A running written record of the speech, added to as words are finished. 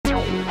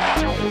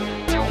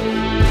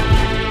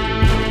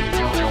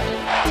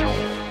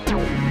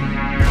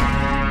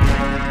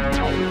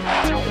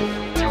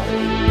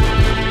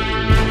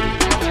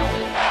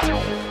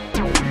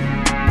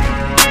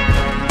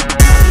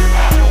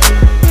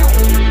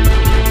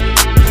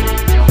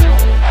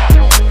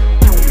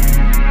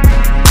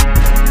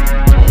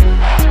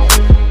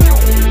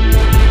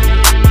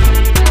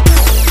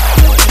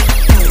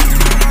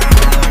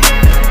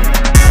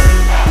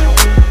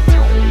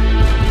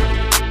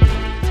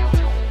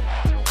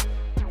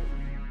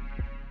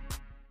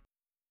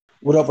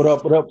What up, what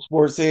up, what up,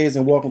 sports heads,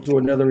 and welcome to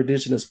another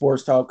edition of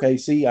Sports Talk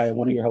KC. I am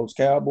one of your hosts,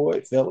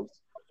 Calboi, fellas.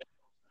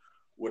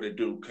 What it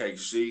do,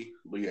 KC?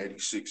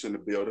 LEE86 in the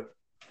building.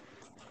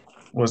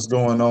 What's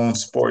going on,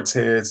 sports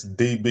heads?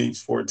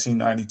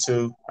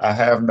 DEBEATS1492. I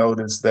have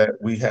noticed that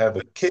we have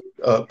a kick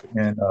up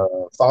in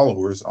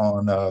followers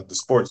on the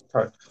Sports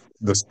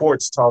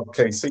Talk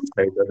KC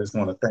page. I just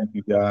want to thank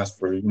you guys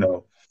for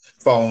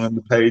following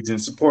the page and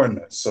supporting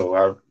us.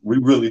 So we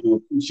really do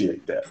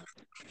appreciate that.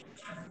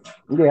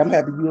 Yeah, I'm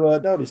happy you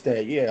noticed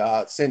that. Yeah,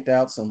 I sent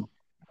out some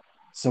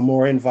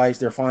more invites.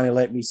 They're finally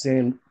letting me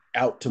send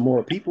out to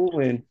more people,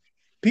 and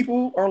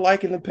people are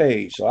liking the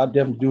page. So I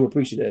definitely do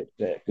appreciate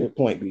that. Good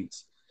point,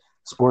 Beats.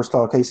 Sports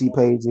Talk KC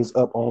page is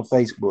up on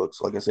Facebook.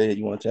 So like I said,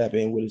 you want to tap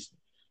in with us,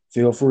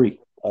 feel free.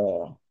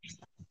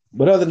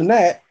 But other than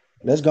that,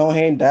 let's go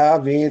ahead and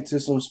dive into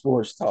some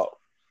sports talk.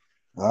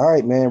 All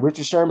right, man.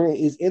 Richard Sherman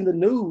is in the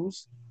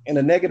news in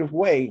a negative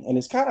way, and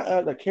it's kind of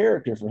out of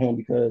character for him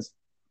because,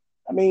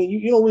 I mean,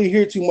 you don't really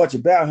hear too much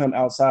about him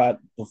outside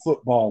the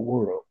football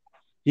world.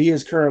 He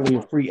is currently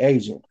a free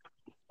agent,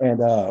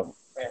 and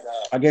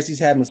I guess he's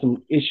having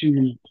some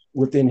issues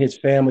within his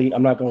family.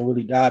 I'm not going to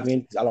really dive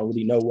in because I don't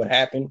really know what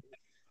happened,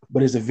 but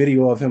there's a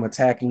video of him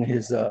attacking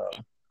his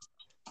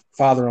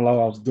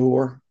father-in-law's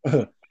door,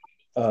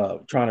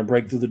 trying to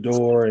break through the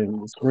door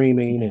and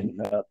screaming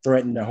and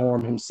threatening to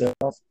harm himself.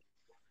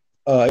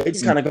 It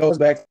just kind of goes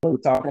back to what we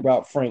were talking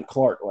about Frank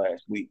Clark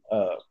last week.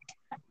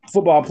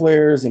 Football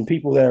players and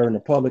people that are in the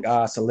public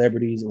eye,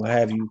 celebrities, what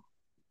have you,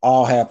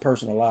 all have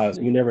personal lives.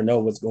 You never know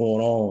what's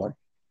going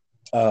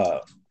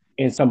on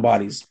in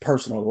somebody's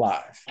personal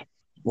life.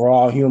 We're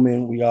all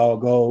human. We all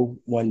go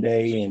one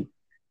day, and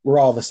we're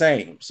all the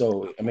same.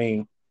 So, I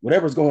mean,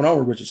 whatever's going on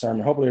with Richard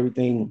Sherman, hopefully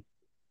everything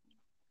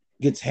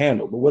gets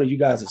handled. But what are you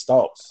guys'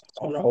 thoughts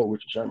on the whole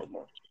Richard Sherman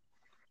thing?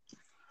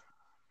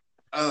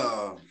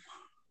 Uh,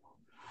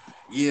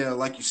 yeah,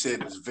 like you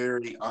said, it's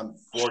very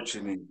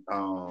unfortunate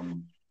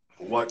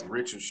what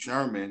Richard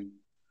Sherman,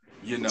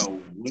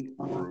 went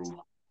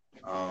through.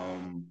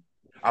 Um,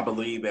 I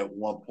believe at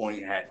one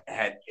point had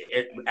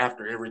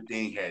after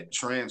everything had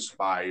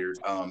transpired,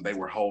 they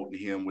were holding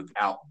him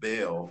without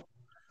bail,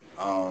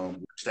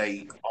 which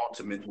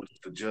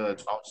the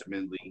judge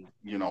ultimately,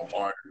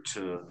 ordered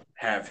to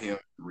have him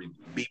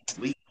be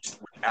released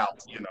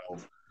without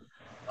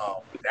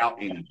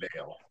any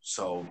bail.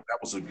 So that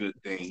was a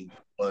good thing.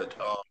 But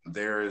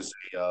there is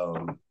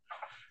a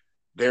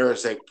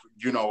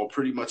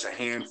pretty much a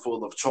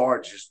handful of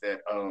charges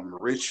that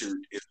Richard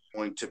is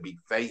going to be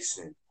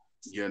facing.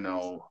 Even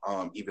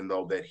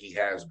though that he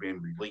has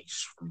been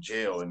released from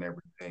jail and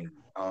everything.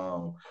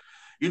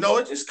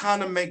 It just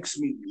kind of makes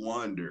me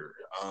wonder.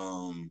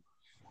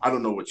 I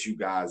don't know what you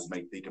guys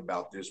may think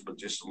about this, but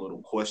just a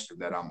little question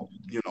that I'm,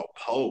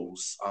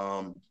 pose.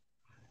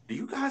 Do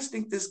you guys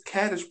think this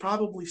cat is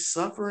probably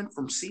suffering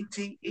from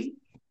CTE?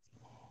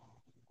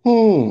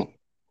 Hmm.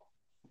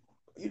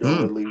 You don't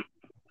Hmm, really.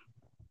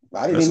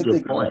 I didn't that's a even good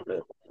think point. about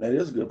that. That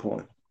is a good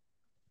point.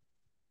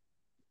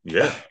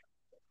 Yeah,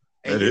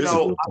 And that is a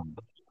good point.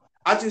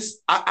 I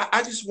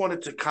just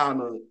wanted to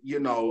kind of,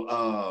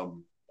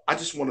 I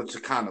just wanted to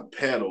kind of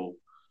pedal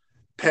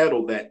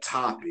that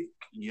topic,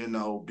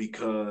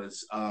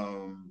 because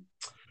I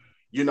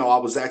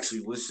was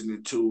actually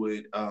listening to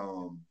it,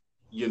 on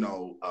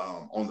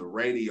the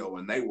radio,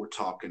 and they were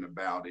talking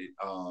about it.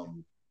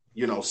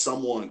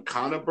 Someone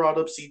kind of brought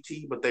up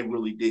CT, but they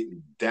really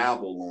didn't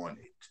dabble on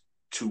it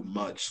too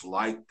much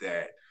like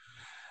that.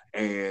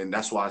 And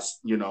that's why,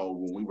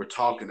 when we were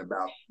talking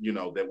about,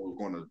 that we are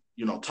going to,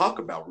 talk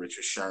about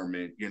Richard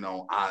Sherman,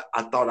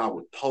 I thought I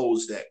would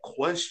pose that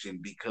question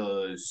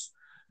because,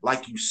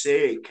 like you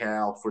said,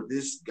 Cal, for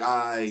this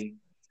guy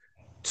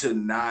to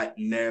not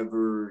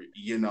never,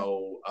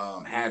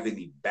 have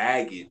any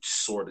baggage,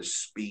 so to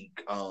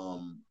speak,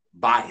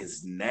 by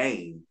his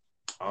name,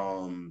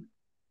 um,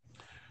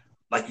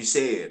 like you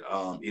said,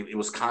 it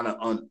was kind of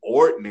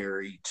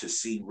unordinary to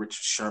see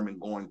Richard Sherman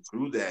going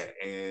through that.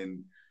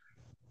 And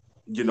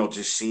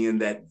just seeing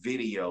that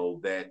video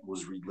that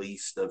was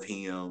released of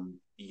him,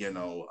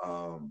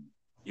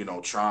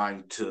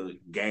 trying to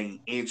gain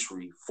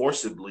entry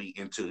forcibly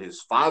into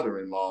his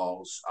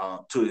father-in-law's,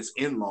 to his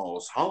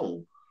in-laws'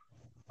 home,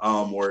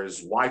 where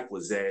his wife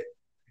was at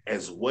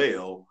as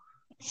well.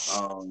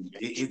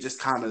 It just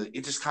kind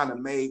of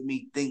made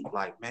me think,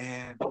 like,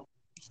 man,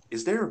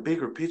 is there a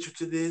bigger picture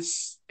to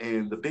this?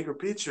 And the bigger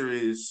picture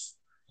is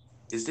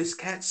this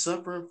cat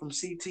suffering from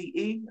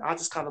CTE? I'll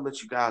just kind of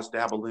let you guys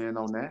dabble in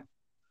on that.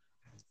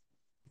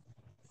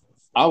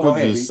 I Go would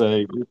ahead, just B.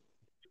 say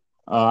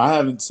I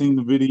haven't seen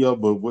the video,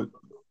 but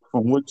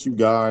from what you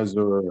guys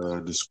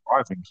are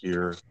describing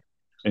here,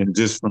 and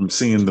just from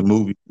seeing the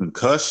movie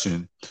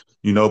Concussion,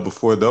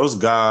 before those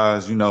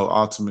guys,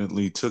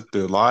 ultimately took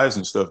their lives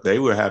and stuff, they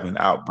were having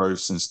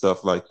outbursts and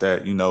stuff like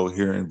that,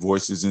 hearing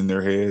voices in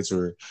their heads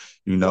or,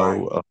 you Right.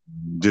 know, uh,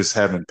 just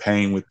having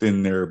pain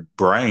within their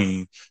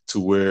brain to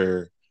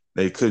where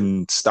they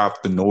couldn't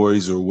stop the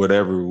noise or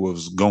whatever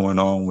was going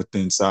on with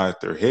inside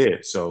their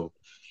head. So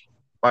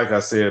like I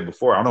said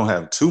before, I don't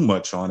have too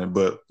much on it,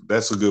 but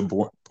that's a good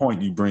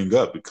point you bring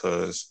up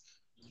because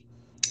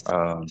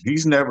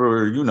he's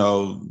never,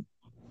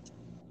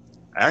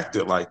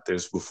 acted like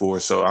this before.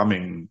 So I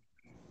mean,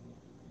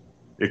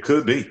 it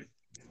could be.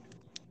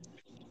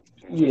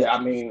 Yeah,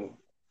 I mean,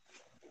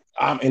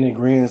 I'm in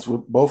agreement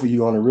with both of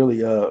you on it.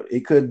 Really,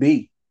 it could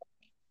be.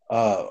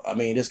 I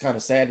mean, it's kind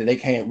of sad that they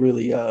can't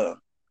really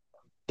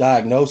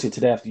diagnose it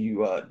to after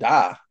you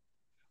die,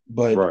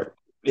 but Right.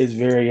 it's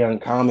very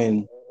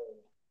uncommon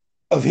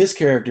of his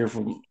character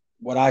from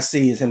what I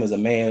see is him as a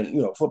man,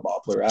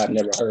 football player. I've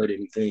never heard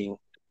anything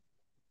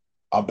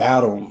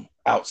about him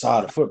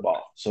outside of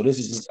football. So this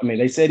is just, I mean,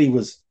 they said he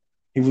was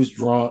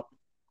drunk.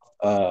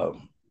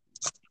 Um,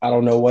 I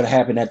don't know what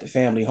happened at the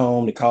family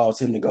home that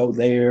caused him to go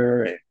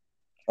there. And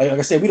like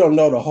I said, we don't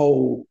know the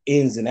whole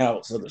ins and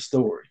outs of the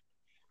story,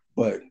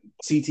 but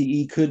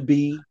CTE could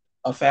be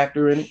a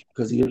factor in it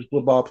because he is a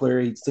football player.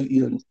 He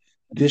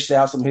dished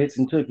out some hits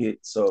and took it.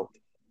 So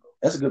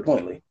that's a good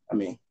point, Lee. I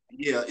mean,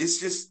 Yeah, it's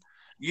just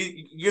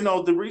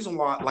the reason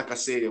why, like I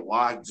said,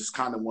 why I just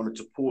kind of wanted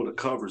to pull the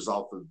covers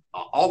off of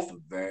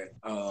that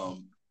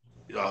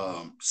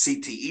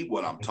CTE,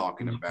 what I'm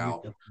talking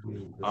about.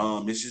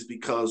 It's just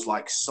because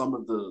like some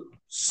of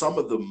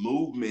the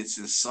movements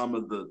and some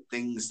of the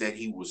things that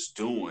he was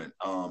doing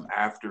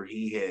after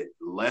he had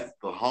left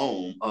the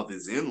home of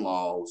his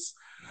in-laws.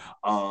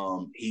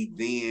 He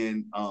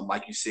then,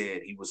 like you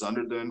said, he was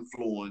under the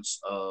influence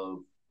of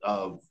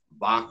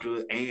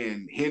vodka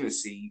and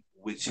Hennessy,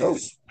 which oh,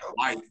 his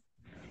wife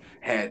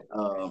had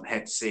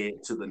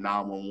said to the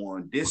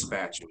 911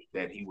 dispatcher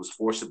that he was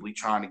forcibly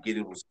trying to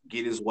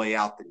get his way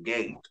out the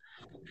gate.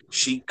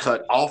 She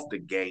cut off the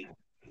gate,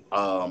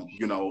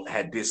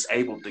 had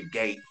disabled the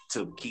gate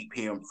to keep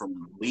him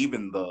from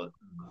leaving the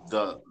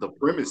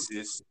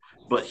premises,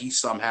 but he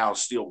somehow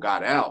still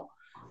got out.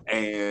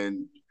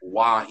 And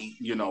while he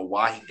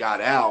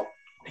got out,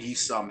 he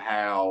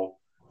somehow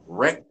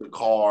wrecked the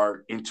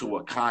car into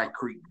a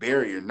concrete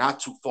barrier not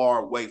too far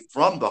away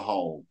from the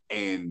home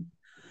and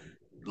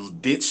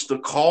ditched the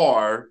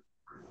car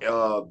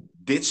uh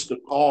ditched the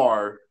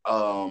car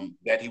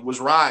that he was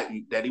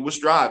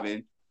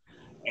driving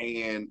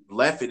and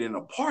left it in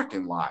a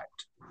parking lot.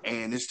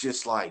 And it's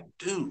just like,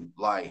 dude,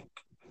 like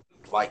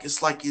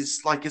it's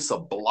a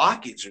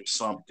blockage or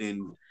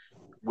something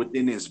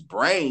within his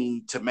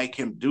brain to make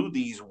him do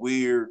these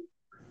weird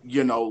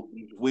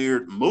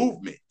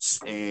movements.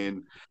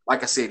 And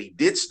like I said, he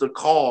ditched the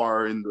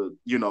car and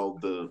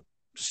the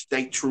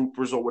state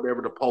troopers or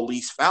whatever, the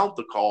police found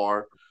the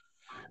car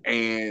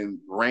and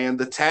ran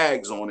the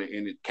tags on it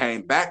and it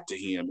came back to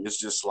him. It's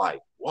just like,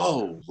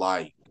 whoa,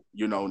 like,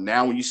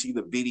 now when you see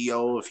the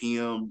video of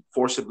him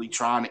forcibly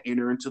trying to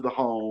enter into the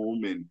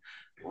home and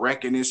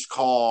wrecking his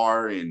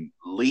car and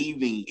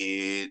leaving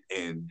it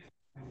and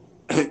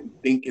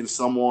thinking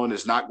someone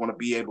is not going to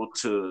be able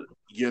to,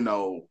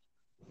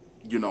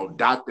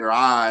 dot their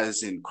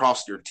I's and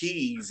cross their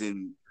T's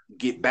and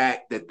get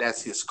back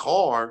that's his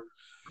car.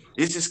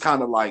 It's just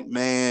kind of like,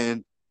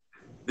 man,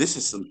 this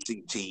is some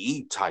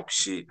CTE type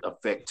shit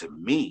effect to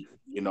me,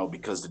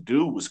 because the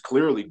dude was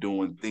clearly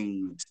doing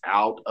things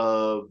out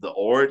of the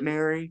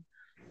ordinary.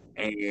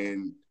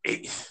 And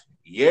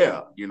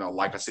yeah,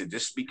 like I said,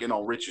 just speaking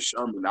on Richard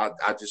Sherman, I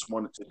just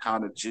wanted to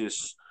kind of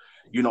just,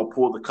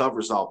 pull the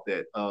covers off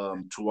that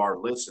to our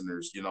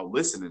listeners,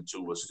 listening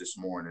to us this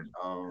morning.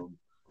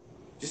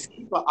 Just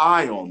keep an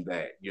eye on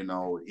that.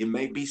 It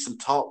may be some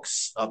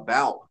talks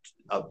about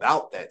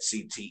that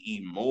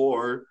CTE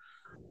more,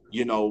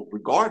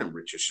 regarding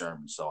Richard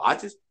Sherman. So I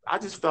just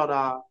felt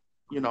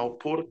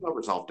pull the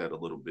covers off that a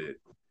little bit.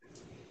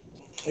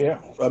 yeah.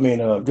 I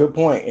mean, good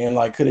point. And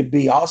like, could it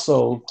be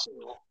also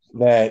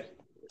that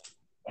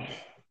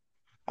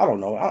I don't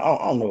know.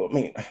 I don't know. I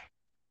mean,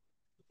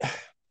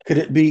 could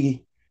it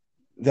be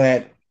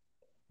that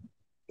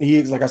he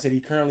is, like I said,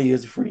 he currently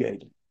is a free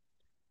agent?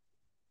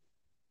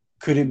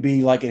 Could it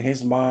be like in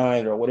his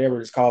mind or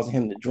whatever is causing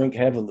him to drink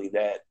heavily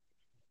that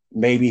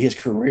maybe his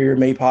career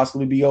may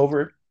possibly be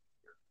over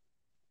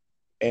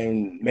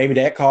and maybe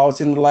that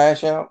caused him to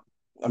lash out?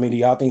 I mean, do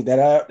y'all think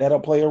that that'll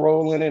play a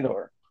role in it,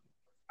 or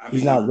I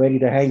he's not mean, ready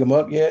to hang him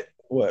up yet?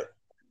 What?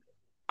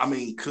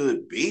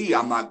 could be.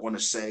 I'm not going to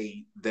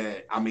say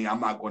that. I'm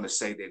not going to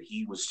say that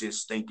he was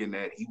just thinking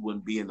that he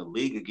wouldn't be in the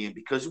league again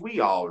because we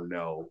all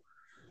know,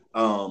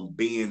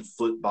 being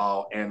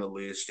football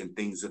analysts and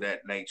things of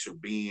that nature,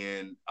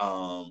 being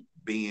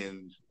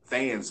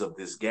fans of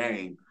this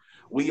game,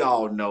 we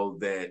all know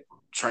that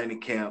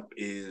training camp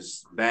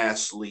is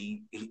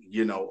vastly,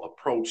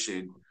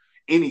 approaching.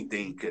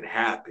 Anything could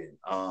happen.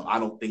 I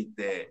don't think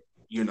that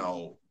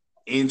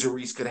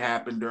injuries could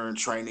happen during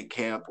training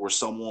camp, or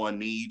someone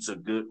needs a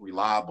good,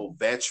 reliable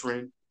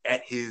veteran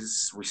at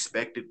his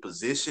respected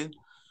position.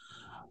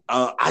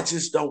 I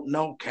just don't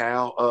know,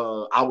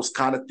 Cal. I was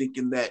kind of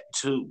thinking that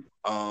too.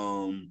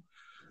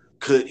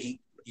 Could he?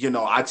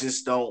 I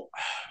just don't.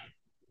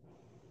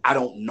 I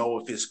don't know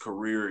if his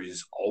career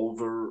is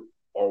over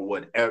or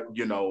whatever.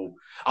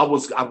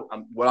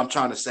 What I'm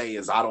trying to say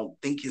is I don't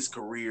think his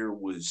career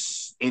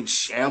was in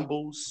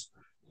shambles.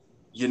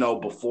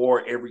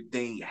 Before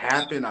everything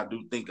happened, I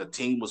do think a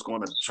team was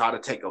going to try to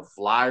take a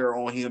flyer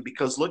on him,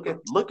 because look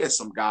at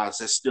some guys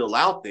that's still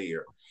out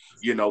there,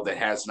 that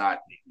has not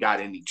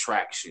got any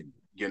traction.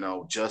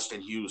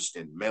 Justin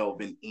Houston,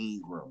 Melvin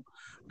Ingram,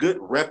 good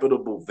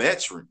reputable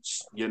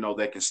veterans,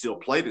 that can still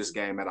play this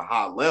game at a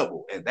high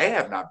level, and they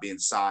have not been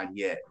signed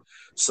yet.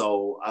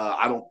 So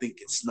I don't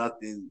think it's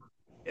nothing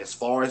as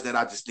far as that.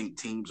 I just think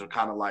teams are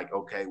kind of like,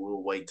 okay,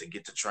 we'll wait to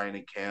get to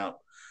training camp,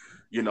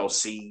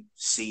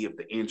 see if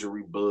the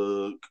injury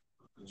bug,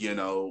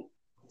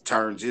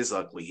 turns his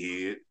ugly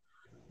head.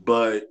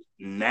 But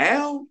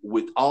now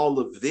with all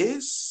of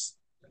this,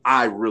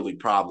 I really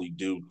probably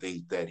do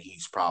think that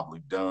he's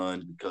probably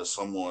done, because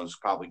someone's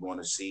probably going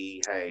to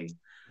see, hey,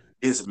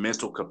 his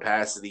mental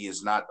capacity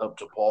is not up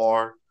to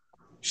par.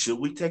 Should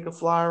we take a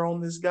flyer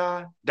on this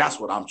guy? That's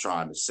what I'm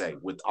trying to say.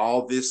 With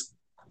all this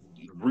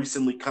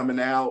recently coming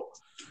out,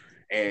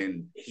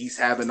 and he's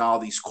having all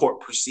these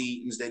court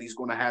proceedings that he's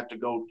going to have to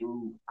go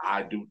through,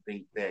 I do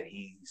think that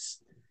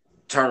he's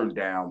turned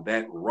down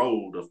that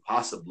road of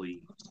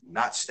possibly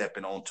not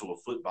stepping onto a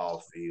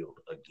football field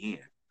again.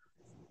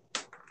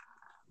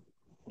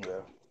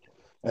 Yeah,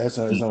 that's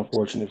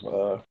unfortunate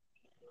for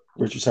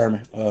Richard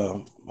Sherman.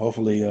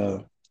 Hopefully,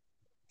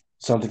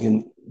 something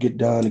can get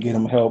done to get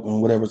him help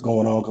and whatever's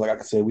going on. Because, like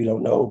I said, we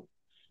don't know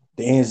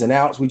the ins and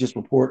outs. We just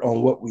report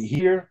on what we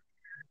hear,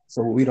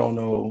 so we don't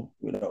know.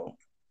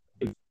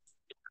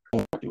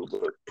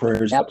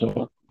 Prayers up to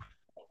him,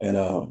 and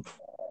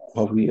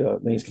hopefully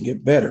things can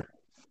get better.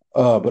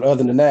 But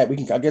other than that, I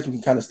guess we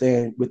can kind of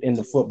stay within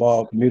the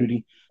football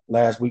community.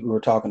 Last week we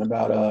were talking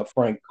about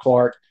Frank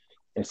Clark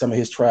and some of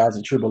his trials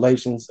and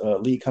tribulations.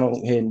 Lee, come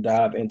on ahead and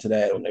dive into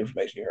that on the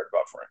information you heard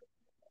about Frank.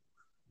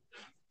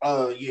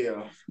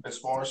 Yeah. As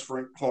far as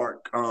Frank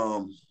Clark,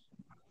 our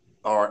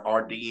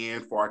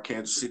DN for our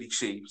Kansas City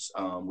Chiefs,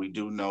 we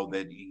do know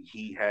that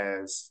he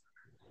has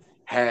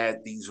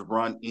had these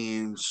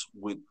run-ins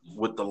with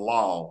the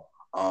law,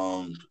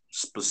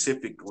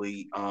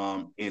 specifically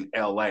in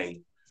LA,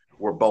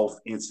 where both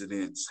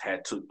incidents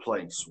had took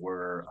place,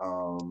 where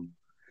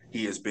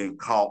he has been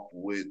caught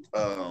with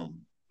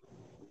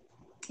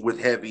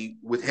heavy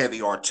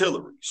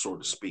artillery, so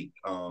to speak,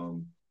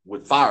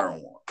 with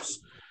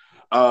firearms.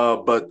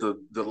 But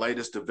the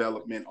latest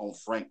development on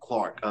Frank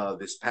Clark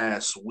this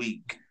past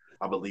week,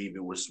 I believe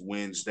it was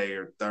Wednesday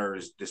or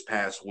Thursday, this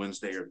past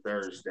Wednesday or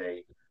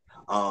Thursday,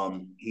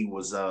 he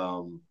was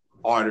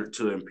ordered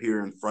to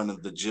appear in front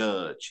of the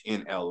judge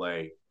in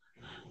LA.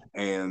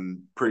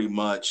 And pretty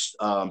much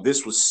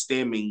this was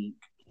stemming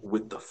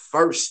with the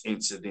first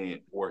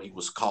incident where he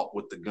was caught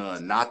with the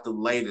gun, not the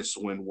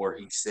latest one where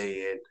he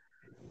said,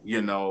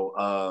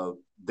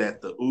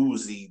 that the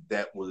Uzi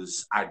that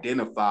was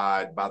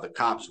identified by the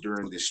cops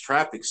during this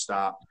traffic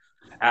stop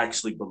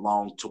actually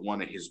belonged to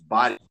one of his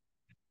body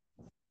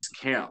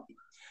camp.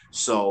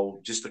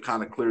 So just to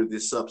kind of clear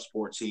this up,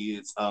 sports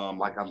heads,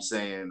 like I'm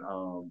saying,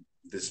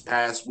 this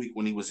past week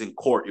when he was in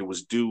court, it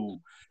was due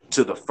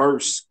to the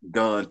first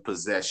gun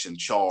possession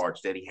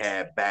charge that he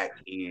had back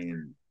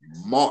in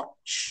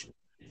March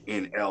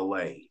in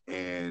LA.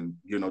 And,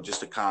 just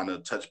to kind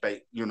of touch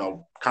base,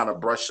 kind of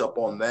brush up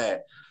on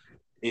that,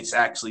 it's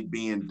actually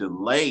being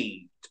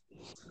delayed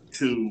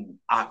to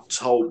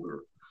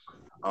October.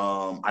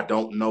 I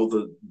don't know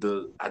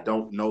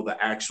the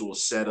actual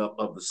setup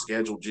of the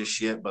schedule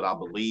just yet, but I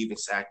believe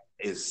it's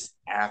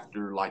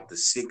after like the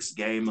sixth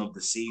game of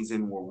the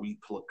season, where we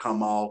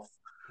come off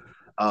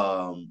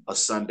a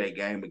Sunday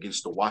game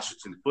against the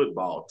Washington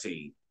football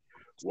team,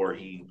 where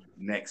he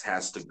next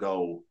has to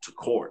go to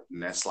court,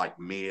 and that's like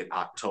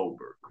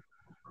mid-October.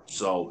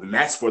 So, and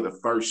that's for the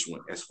first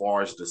one. As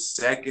far as the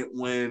second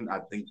one, I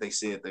think they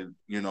said that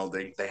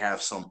they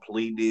have some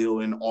plea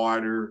deal in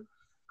order.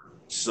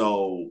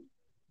 So,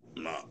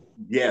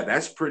 yeah,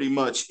 that's pretty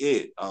much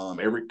it.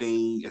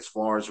 Everything as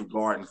far as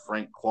regarding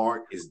Frank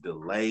Clark is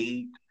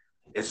delayed.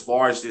 As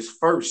far as this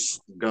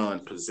first gun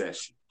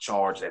possession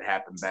charge that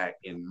happened back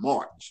in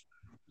March,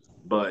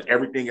 but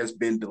everything has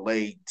been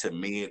delayed to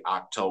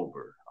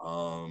mid-October.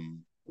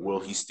 Will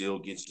he still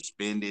get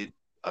suspended?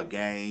 A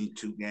game,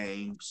 2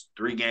 games,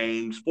 3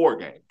 games, 4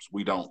 games?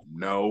 We don't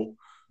know.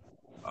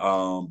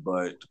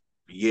 But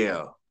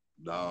yeah,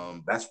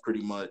 that's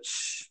pretty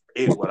much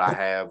it. What I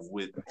have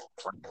with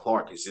Frank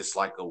Clark is just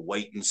like a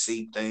wait and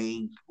see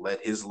thing.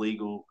 Let his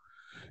legal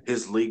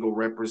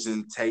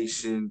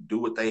representation do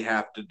what they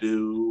have to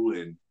do,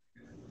 and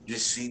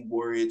just see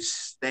where it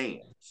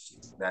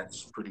stands.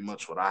 That's pretty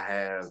much what I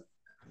have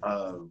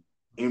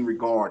in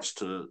regards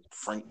to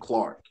Frank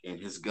Clark and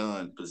his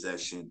gun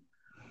possession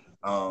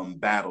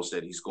battles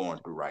that he's going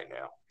through right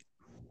now.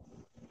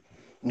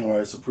 All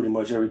right, so pretty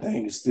much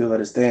everything is still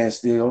at a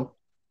standstill.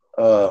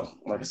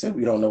 Like I said,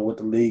 we don't know what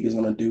the league is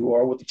going to do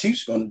or what the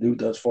Chiefs are going to do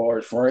thus far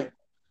as Frank.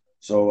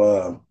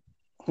 So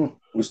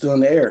we're still in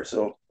the air.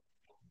 So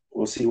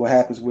we'll see what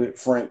happens with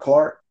Frank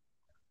Clark.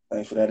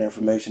 Thanks for that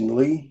information,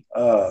 Lee.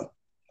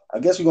 I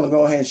guess we're going to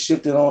go ahead and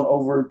shift it on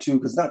over to,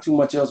 because not too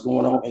much else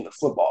going on in the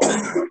football.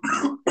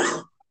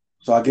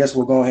 So I guess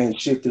we'll go ahead and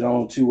shift it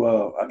on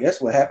to, I guess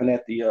what happened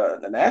at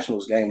the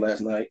Nationals game last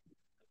night.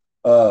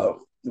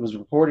 It was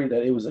reported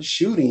that it was a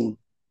shooting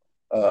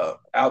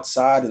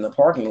outside in the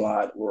parking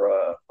lot where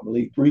I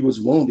believe 3 was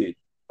wounded.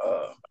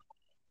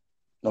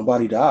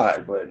 Nobody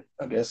died, but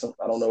I guess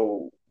I don't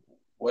know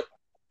what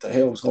the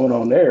hell was going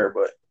on there.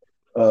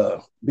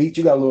 But Beat,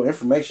 you got a little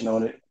information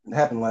on it. It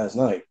happened last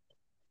night.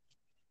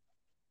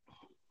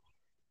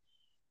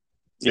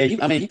 Yeah,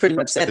 he pretty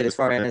much said it as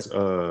far as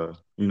there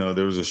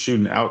was a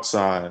shooting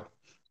outside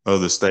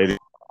of the stadium.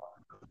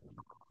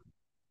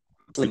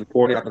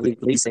 Reported, I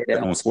believe police said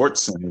that on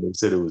Sports Center. They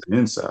said it was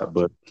inside,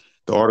 but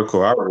the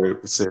article I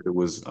read said it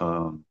was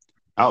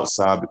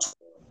outside between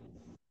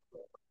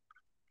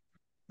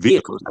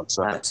vehicles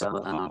outside.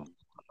 So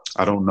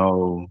I don't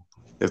know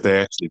if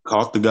they actually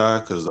caught the guy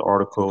because the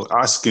article,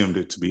 I skimmed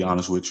it, to be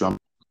honest with you.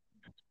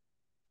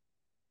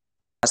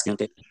 I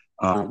skimmed it.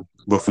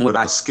 But from what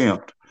I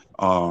skimmed,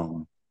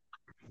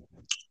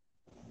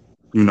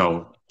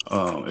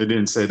 it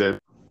didn't say that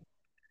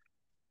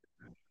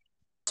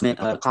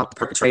caught the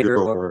perpetrator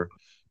or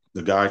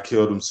the guy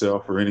killed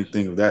himself or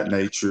anything of that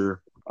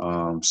nature.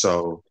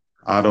 So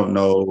I don't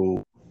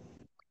know.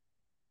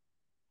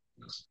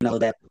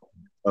 That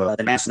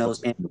the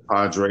Nationals and the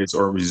Padres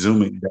are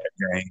resuming that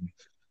game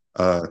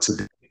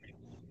today.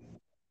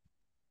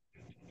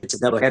 It's a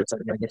doubleheader, so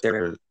they're going to get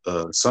their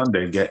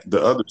Sunday game,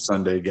 the other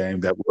Sunday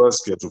game that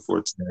was scheduled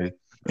for today,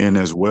 in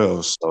as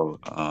well. So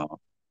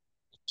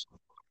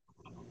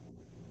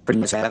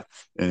pretty much have.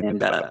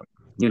 And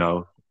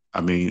I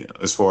mean,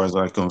 as far as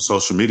like on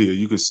social media,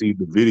 you can see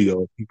the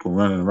video of people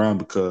running around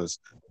because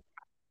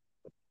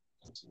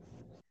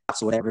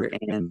whatever.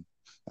 And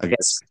I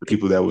guess the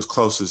people that was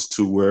closest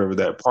to wherever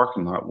that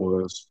parking lot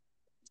was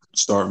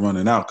start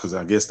running out because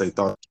I guess they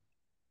thought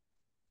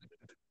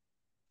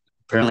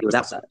apparently it was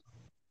outside.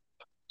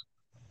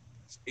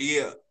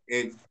 Yeah,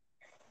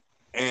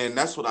 and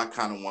that's what I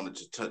kind of wanted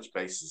to touch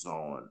bases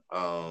on.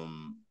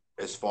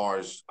 As far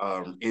as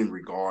in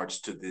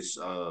regards to this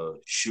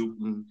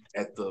shooting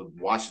at the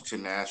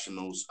Washington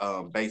Nationals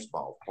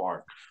baseball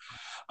park.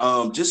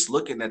 Just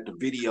looking at the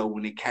video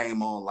when it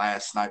came on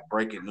last night,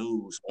 breaking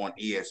news on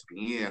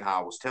ESPN,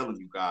 how I was telling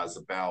you guys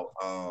about,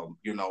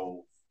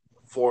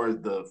 for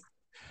the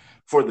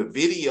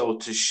video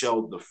to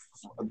show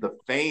the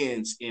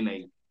fans in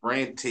a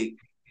frantic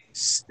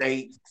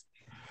state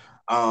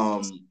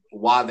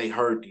why they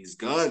heard these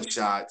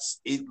gunshots,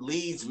 it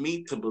leads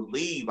me to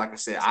believe, like I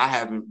said, I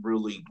haven't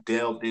really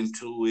delved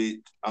into it.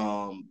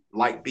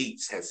 Like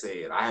Beats has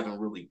said, I haven't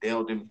really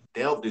delved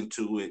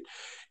into it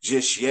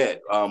just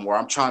yet. Where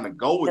I'm trying to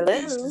go with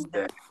this is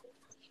that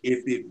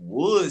if it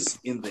was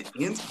in the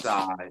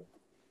inside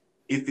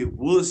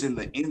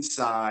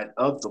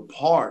of the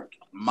park,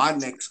 my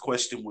next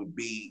question would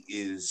be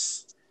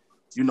is,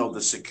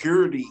 the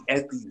security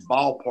at these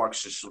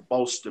ballparks is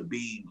supposed to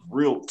be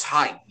real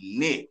tight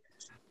knit.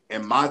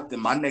 And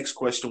my next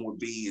question would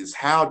be is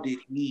how did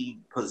he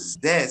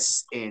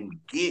possess and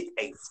get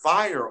a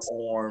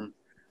firearm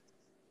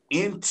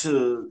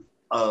into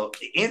a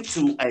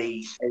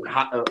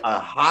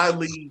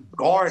highly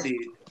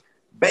guarded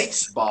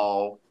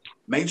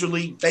Major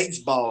League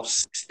Baseball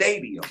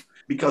stadium?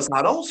 Because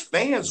how those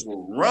fans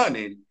were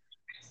running,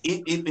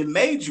 it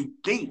made you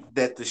think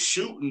that the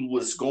shooting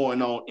was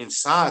going on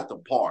inside the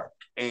park.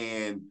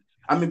 And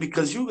I mean,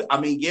 because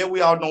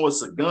we all know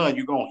it's a gun,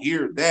 you're going to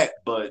hear that.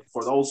 But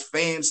for those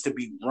fans to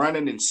be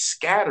running and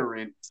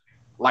scattering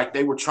like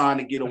they were trying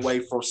to get away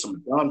from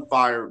some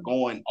gunfire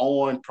going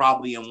on,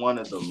 probably in one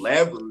of the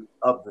levers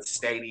of the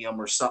stadium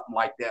or something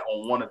like that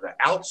on one of the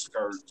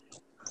outskirts,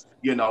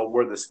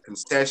 where the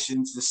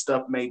concessions and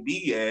stuff may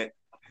be at,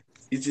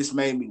 it just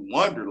made me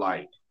wonder,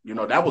 like,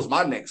 that was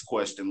my next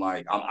question.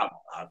 Like,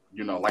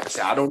 like I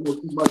said, I don't know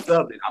too much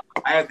of it. I'm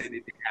glad that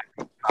it didn't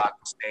happen inside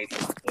the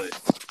stadium, but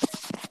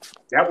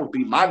that would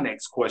be my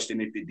next question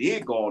if it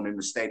did go on in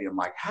the stadium.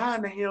 Like, how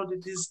in the hell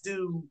did this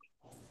dude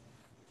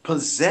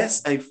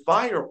possess a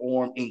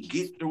firearm and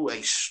get through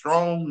a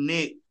strong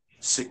knit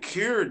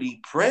security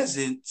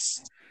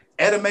presence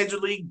at a Major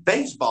League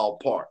Baseball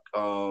park?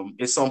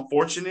 It's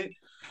unfortunate.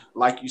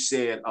 Like you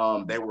said,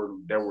 there were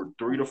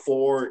 3 to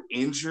 4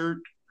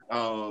 injured.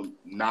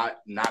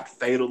 Not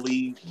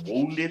fatally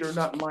wounded or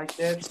nothing like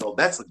that. So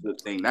that's a good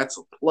thing. That's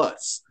a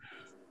plus.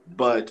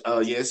 But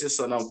it's just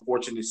an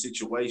unfortunate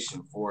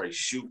situation for a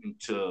shooting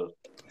to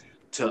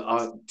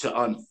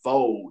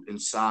unfold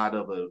inside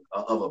of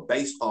a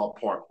baseball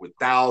park with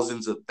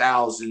thousands of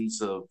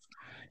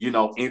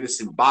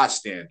innocent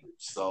bystanders.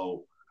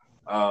 So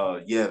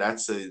that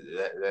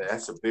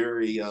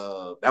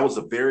was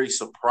a very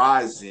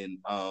surprising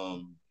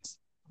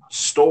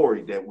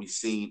story that we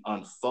seen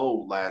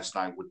unfold last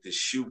night with this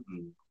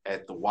shooting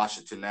at the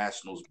Washington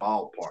Nationals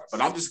ballpark. But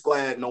I'm just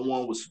glad no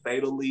one was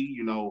fatally,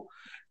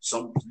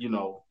 some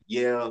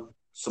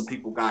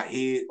people got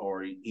hit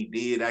or he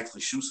did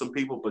actually shoot some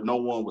people, but no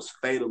one was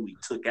fatally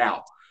took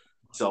out.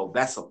 So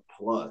that's a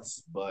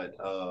plus. But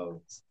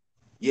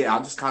yeah,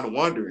 I'm just kind of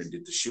wondering,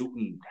 did the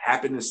shooting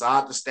happen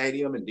inside the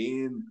stadium and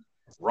then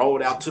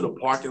rolled out to the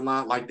parking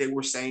lot like they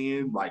were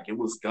saying, like it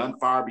was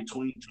gunfire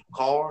between two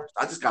cars?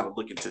 I just got to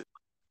look into.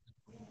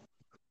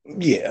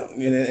 Yeah,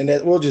 and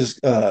that we'll just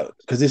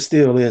because it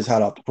still is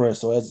hot off the press.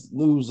 So as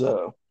news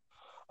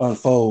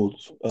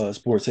unfolds,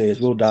 sports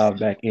heads, we'll dive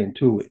back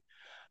into it.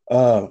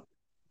 Uh,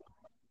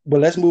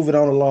 but let's move it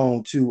on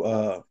along to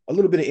a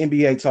little bit of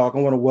NBA talk. I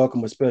want to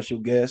welcome a special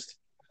guest,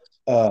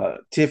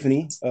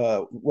 Tiffany.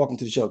 Welcome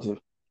to the show, Tiffany.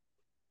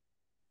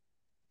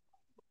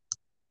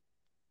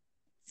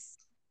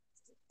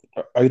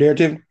 Are you there,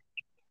 Tiffany?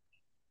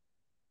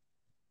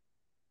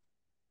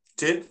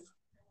 Tiff?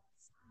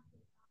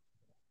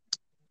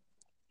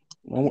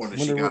 I Wonder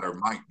she got what, her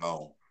mic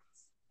on.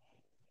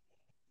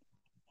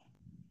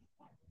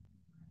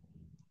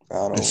 I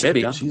don't. It should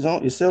be, huh? She's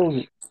on. It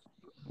shows.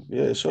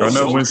 Yeah, it I shows.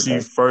 know when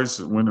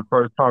Okay. when it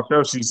first popped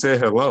up, she said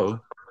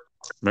hello.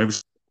 Maybe.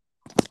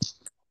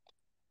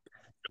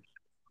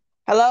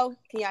 Hello,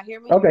 can y'all hear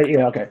me? Okay.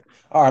 Yeah. Okay.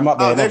 All right. My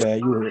bad. My There's bad.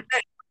 You were.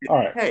 All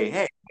right.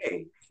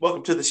 hey.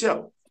 Welcome to the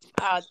show.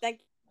 Thank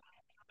you.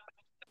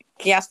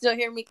 Can y'all still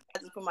hear me? I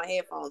just put my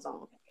headphones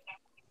on.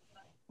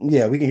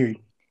 Yeah, we can hear you.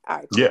 All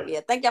right, cool.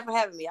 Yeah, thank y'all for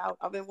having me.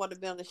 I've been wanting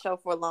to be on the show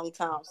for a long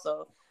time,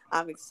 so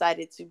I'm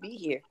excited to be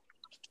here.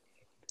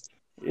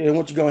 Yeah, why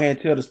don't you go ahead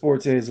and tell the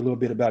sports heads a little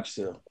bit about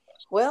yourself?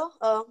 Well,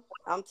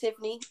 I'm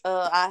Tiffany.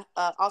 I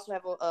also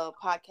have a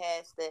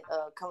podcast that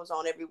comes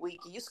on every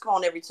week. It used to come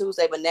on every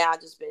Tuesday, but now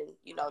I've just been,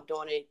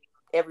 doing it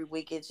every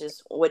week. It's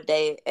just what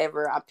day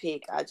ever I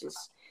pick, I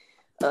just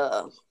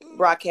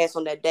broadcast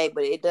on that day.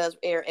 But it does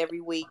air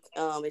every week.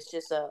 It's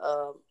just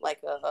a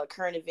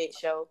current event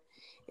show.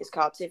 It's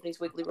called Tiffany's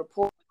Weekly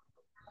Report.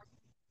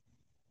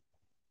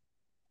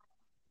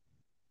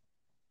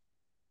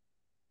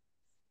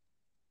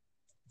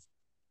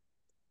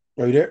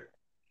 Are you there?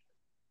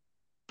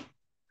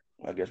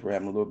 I guess we're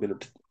having a little bit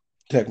of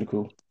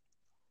technical.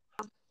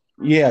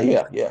 Yeah.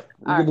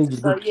 All right,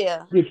 so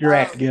get your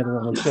act together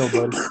on the show,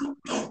 buddy.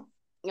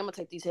 I'm gonna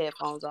take these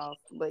headphones off,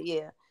 but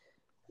yeah,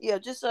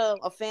 just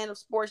a fan of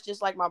sports,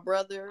 just like my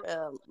brother,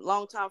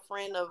 longtime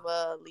friend of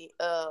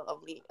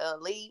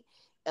Lee,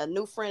 a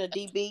new friend of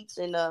DEBEATS,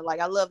 and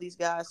I love these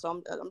guys, so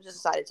I'm just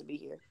excited to be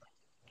here.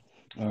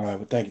 All right,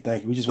 well, thank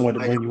you. We just wanted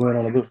to bring you in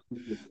on a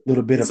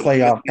little bit of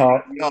playoff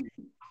talk.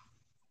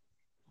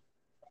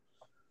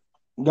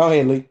 Go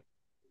ahead, Lee.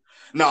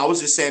 No, I was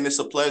just saying it's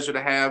a pleasure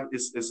to have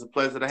it's a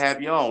pleasure to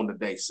have you on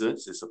today,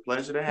 sis. It's a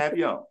pleasure to have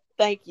you on.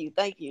 Thank you.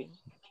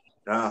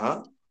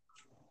 Uh-huh.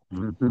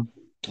 Mm-hmm.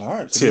 All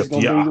right, so we're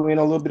gonna bring you in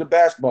on a little bit of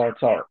basketball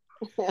talk.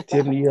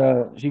 Tiffany,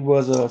 she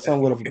was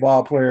somewhat of a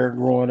ball player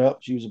growing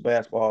up. She was a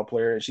basketball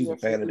player, and she's a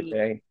fan of the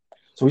game.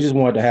 So we just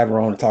wanted to have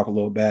her on to talk a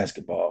little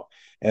basketball.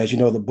 As you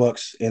know, the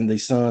Bucks and the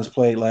Suns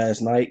played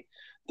last night.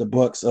 The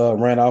Bucks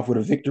ran off with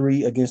a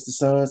victory against the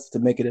Suns to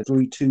make it a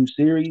 3-2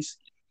 series.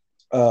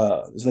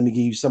 Let me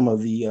give you some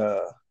of the.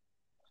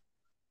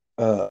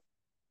 I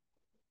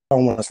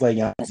don't want to slay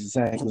Giannis. The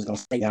same was going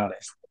to slay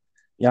Giannis.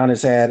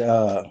 Giannis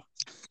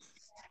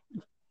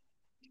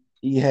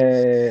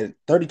had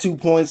 32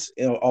 points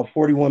of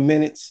 41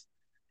 minutes.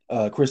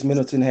 Chris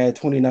Middleton had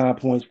 29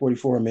 points,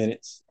 44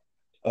 minutes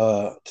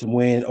to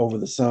win over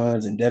the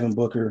Suns, and Devin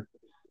Booker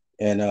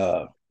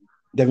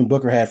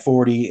had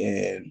 40,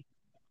 and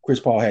Chris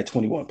Paul had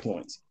 21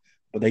 points.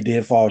 But they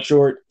did fall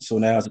short, so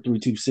now it's a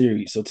 3-2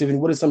 series. So, Tiffany,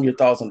 what are some of your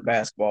thoughts on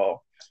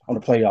basketball, on the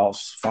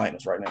playoffs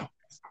finals right now?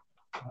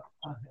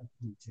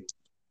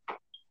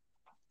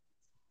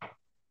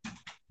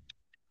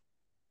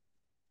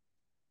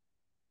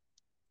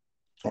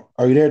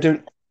 Are you there,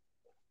 Tiffany?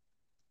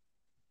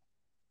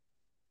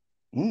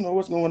 I don't know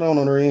what's going on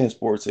her end,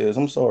 sports says.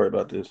 I'm sorry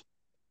about this.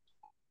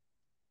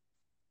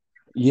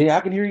 Yeah,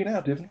 I can hear you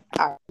now, Tiffany.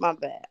 All right, my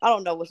bad. I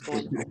don't know what's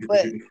going on.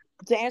 But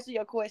to answer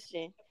your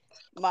question,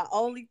 my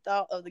only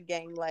thought of the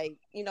game,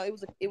 it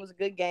was a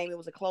good game. It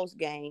was a close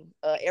game.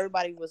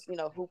 Everybody was,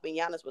 hooping.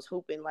 Giannis was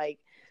hooping like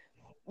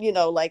a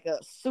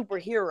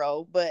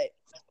superhero. But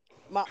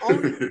my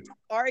only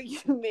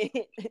argument,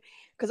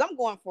 because I'm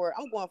going for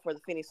the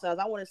Phoenix Suns.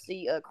 I want to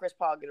see Chris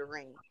Paul get a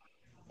ring,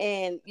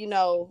 and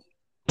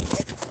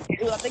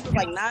I think it was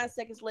like 9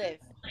 seconds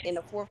left in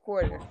the fourth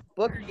quarter.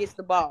 Booker gets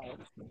the ball,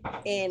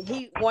 and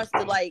he wants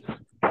to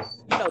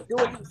do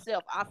it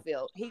himself. I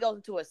felt he goes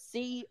into a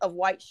sea of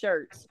white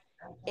shirts,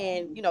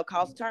 and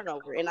cause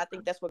turnover. And I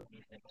think that's what.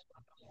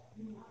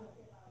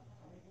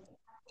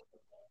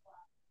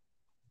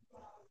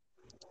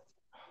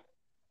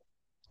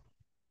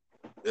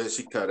 Yeah,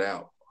 she cut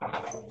out.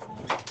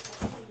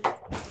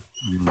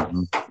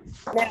 Mm-hmm.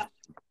 Now,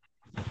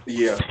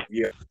 yeah.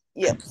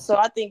 So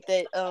I think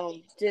that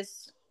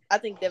I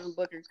think Devin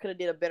Booker could have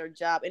did a better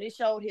job, and it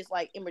showed his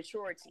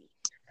immaturity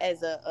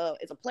as a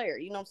player.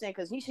 You know what I'm saying?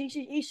 Because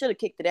he should have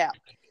kicked it out,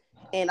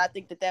 and I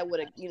think that would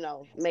have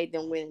made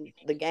them win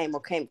the game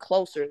or came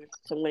closer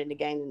to winning the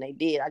game than they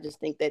did. I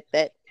just think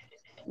that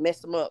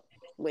messed him up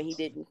when he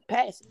didn't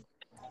pass it.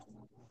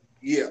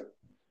 Yeah,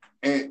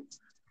 and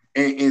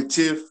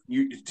Tiff,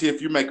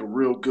 you make a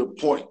real good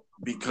point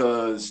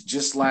because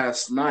just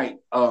last night,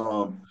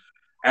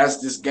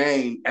 as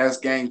game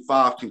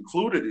 5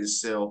 concluded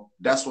itself,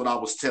 that's what I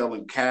was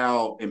telling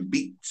Cal and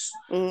Beats.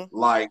 Mm-hmm.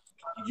 Like,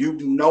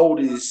 you've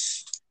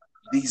noticed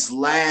these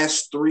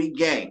last 3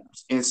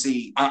 games, and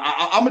see,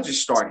 I'm gonna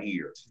just start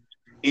here.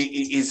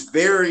 It's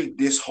very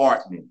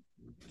disheartening.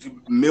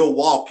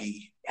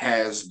 Milwaukee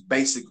has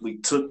basically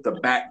took the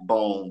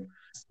backbone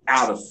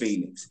out of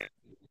Phoenix.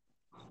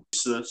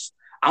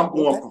 I'm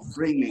going for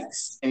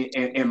Phoenix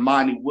and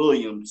Monty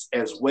Williams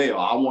as well.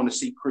 I want to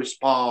see Chris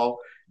Paul,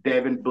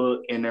 Devin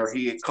Book, and their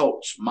head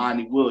coach,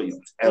 Monty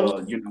Williams,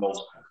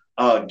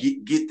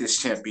 get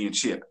this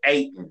championship.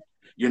 Aiton,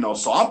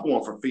 so I'm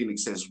going for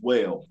Phoenix as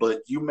well.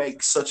 But you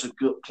make such a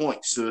good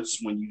point, sis,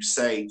 when you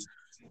say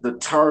the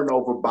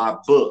turnover by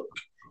Book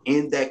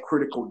in that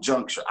critical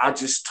juncture. I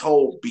just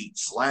told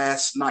Beats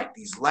last night,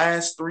 these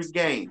last 3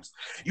 games,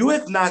 you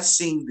have not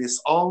seen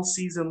this all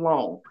season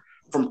long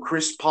from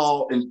Chris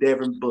Paul and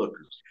Devin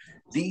Booker.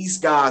 These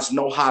guys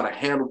know how to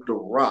handle the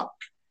rock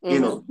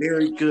and are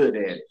very good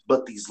at it.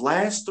 But these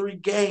last 3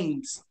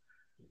 games,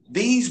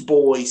 these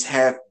boys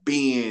have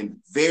been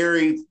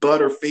very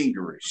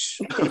butterfingerish.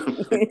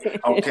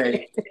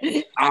 Okay.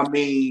 I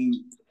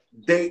mean,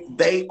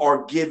 they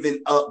are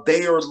giving up.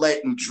 They are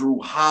letting Drew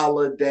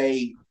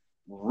Holiday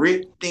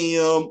rip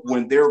them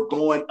when they're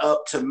going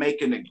up to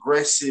make an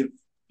aggressive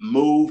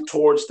move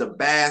towards the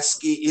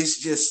basket. It's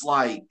just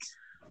like,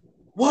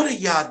 what are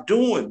y'all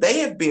doing?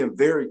 They have been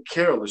very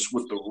careless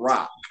with the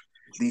rock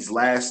these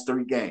last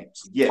 3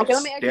 games. Yes, okay,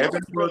 let me ask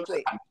Devin you real Brooks,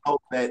 quick. I know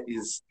that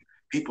is,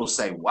 people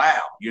say, wow,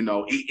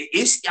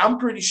 I'm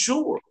pretty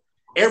sure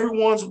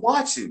everyone's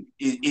watching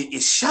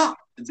is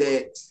shocked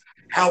that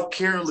how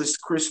careless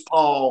Chris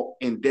Paul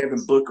and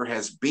Devin Booker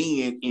has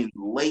been in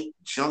late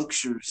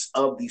junctures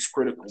of these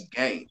critical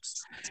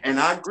games. And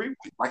I agree with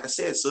you. Like I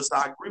said, sis,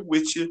 I agree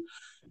with you.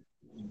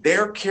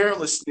 Their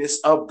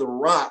carelessness of the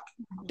rock.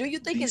 Do you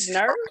think it's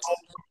nerves?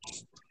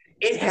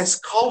 It has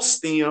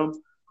cost them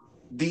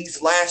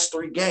these last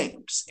 3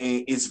 games.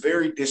 And it's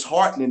very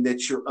disheartening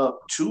that you're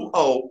up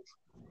 2-0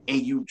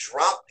 and you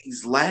drop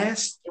these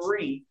last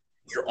 3.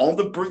 You're on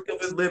the brink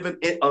of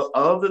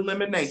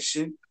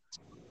elimination,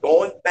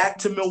 going back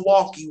to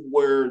Milwaukee,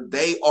 where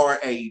they are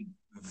a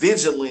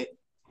vigilant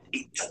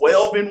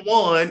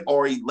 12-1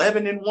 or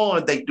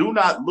 11-1. They do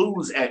not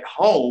lose at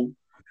home.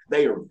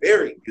 They are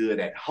very good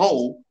at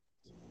home.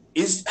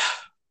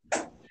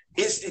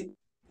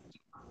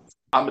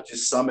 I'm going to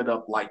just sum it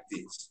up like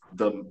this.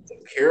 The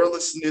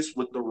carelessness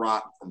with the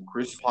rock from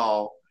Chris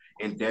Paul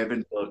and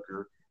Devin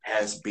Booker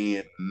has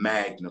been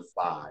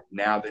magnified.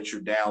 Now that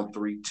you're down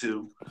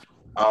 3-2,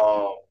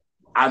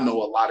 I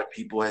know a lot of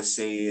people have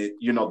said,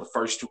 the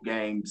first 2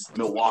 games,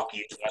 Milwaukee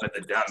is one of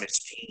the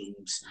dumbest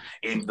teams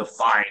in the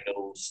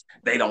finals.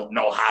 They don't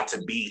know how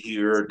to be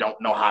here, don't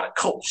know how to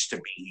coach to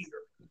be here.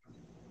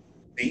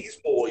 These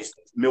boys,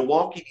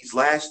 Milwaukee, these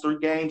last 3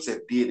 games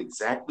have did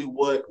exactly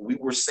what we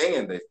were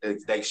saying that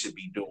they should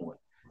be doing.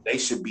 They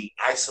should be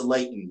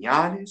isolating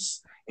Giannis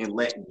and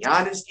letting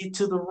Giannis get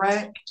to the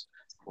rack,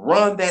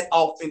 run that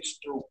offense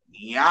through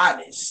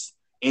Giannis,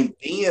 and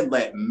then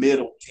let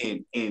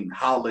Middleton and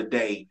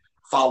Holiday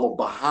follow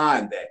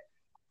behind that.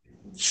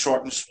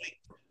 Short and sweet.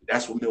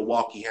 That's what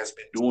Milwaukee has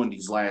been doing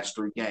these last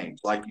 3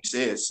 games. Like you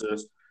said,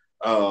 sis,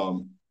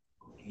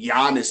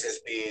 Giannis has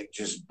been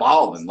just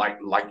balling, like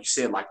you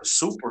said, like a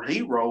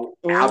superhero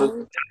out of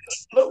the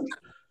blue.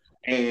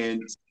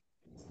 And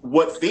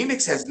what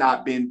Phoenix has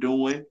not been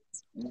doing,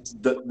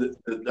 the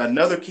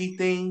another key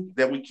thing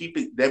that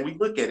we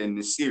look at in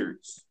this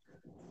series,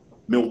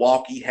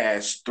 Milwaukee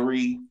has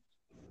three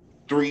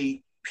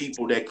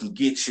people that can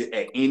get you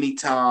at any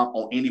time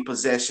on any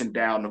possession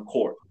down the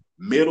court.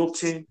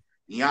 Middleton,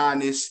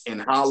 Giannis,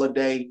 and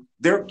Holiday,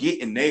 they're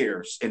getting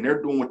theirs, and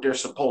they're doing what they're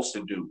supposed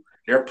to do.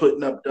 They're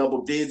putting up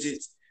double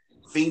digits.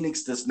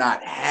 Phoenix does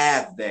not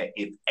have that.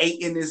 If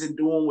Ayton isn't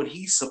doing what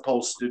he's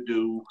supposed to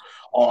do,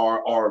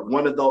 or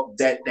one of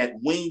that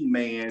wing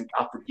man,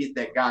 I forget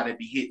that guy that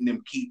be hitting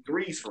them key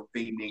threes for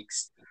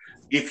Phoenix.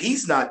 If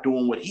he's not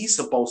doing what he's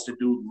supposed to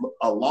do,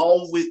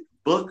 along with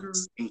Booker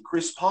and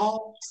Chris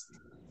Paul,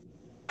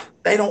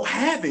 they don't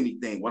have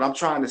anything. What I'm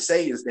trying to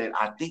say is that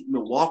I think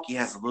Milwaukee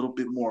has a little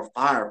bit more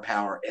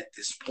firepower at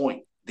this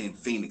point than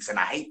Phoenix, and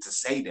I hate to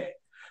say that,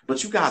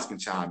 but you guys can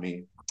chime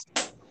in.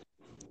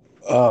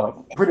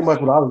 Pretty much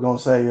what I was going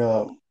to say,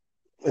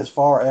 as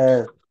far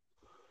as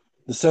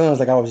the Suns,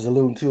 like I was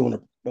alluding to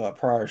on the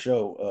prior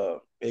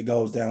show, it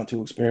goes down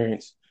to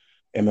experience,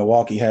 and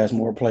Milwaukee has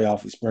more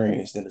playoff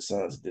experience than the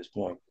Suns at this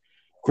point.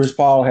 Chris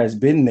Paul has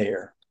been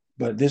there,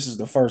 but this is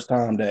the first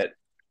time that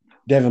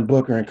Devin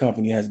Booker and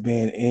company has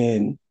been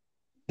in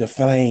the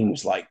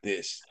flames like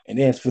this. And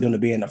then for them to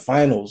be in the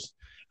finals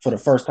for the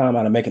first time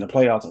out of making the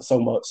playoffs in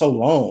so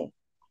long,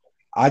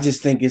 I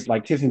just think it's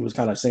like Tiffany was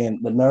kind of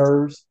saying, the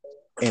nerves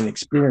and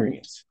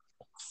experience.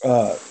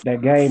 That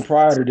game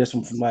prior to this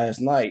one from last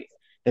night,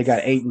 they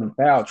got Ayton in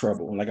foul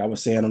trouble. And like I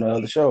was saying on the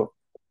other show,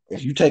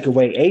 if you take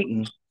away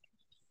Ayton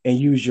and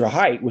use your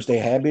height, which they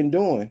have been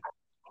doing,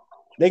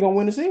 they're going to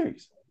win the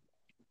series.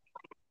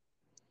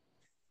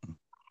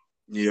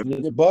 Yeah.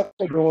 The Bucks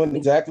are doing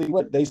exactly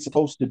what they're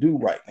supposed to do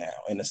right now,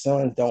 and the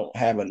Suns don't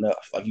have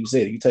enough. Like you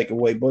said, you take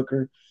away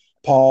Booker,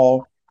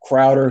 Paul,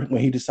 Crowder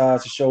when he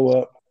decides to show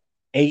up,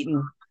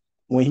 Ayton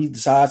when he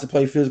decides to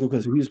play physical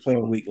because he was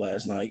playing weak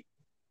last night,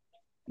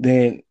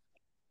 then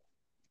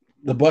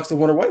the Bucks will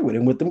run away with it.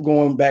 And with them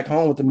going back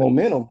home with the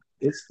momentum,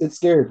 it's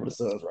scary for the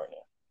Suns right now.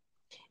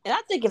 And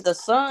I think if the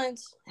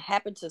Suns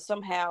happen to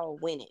somehow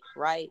win it,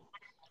 right,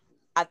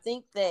 I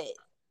think that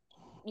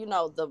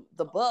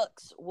the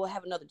Bucks will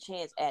have another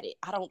chance at it.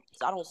 I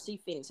don't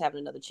see Phoenix having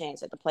another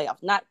chance at the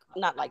playoffs. Not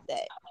like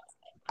that.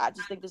 I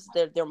just think this is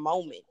their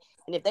moment.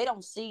 And if they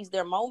don't seize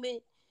their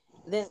moment,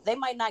 then they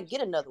might not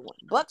get another one.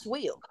 Bucks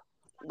will,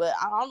 but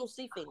I don't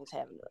see Phoenix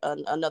having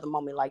another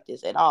moment like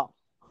this at all.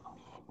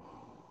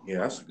 Yeah,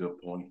 that's a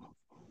good point.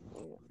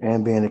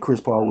 And being that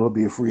Chris Paul will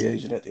be a free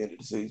agent at the end of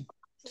the season.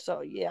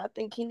 So yeah, I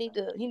think he need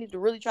to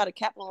really try to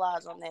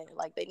capitalize on that.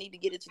 Like they need to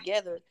get it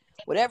together,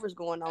 whatever's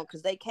going on,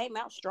 because they came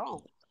out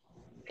strong.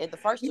 In the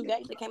first two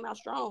games, they came out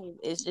strong.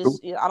 It's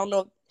just I don't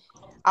know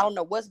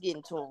what's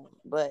getting to him,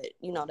 but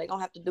they're gonna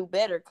have to do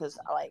better because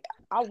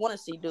I want to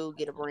see dude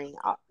get a ring.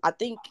 I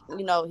think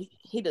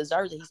he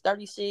deserves it. He's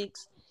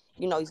 36.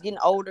 He's getting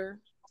older,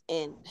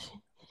 and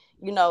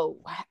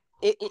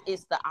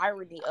it's the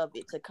irony of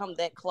it to come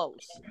that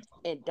close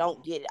and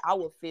don't get it. I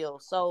would feel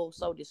so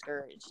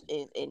discouraged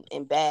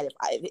and bad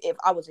if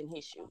I was in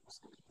his shoes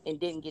and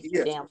didn't get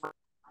the damn.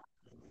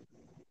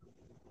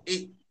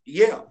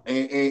 Yeah,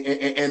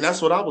 and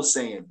that's what I was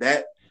saying.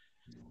 That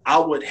I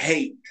would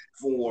hate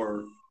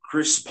for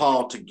Chris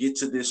Paul to get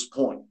to this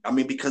point. I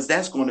mean, because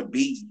that's going to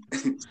be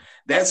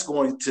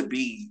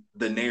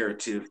the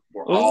narrative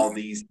for all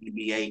these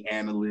NBA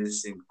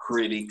analysts and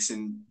critics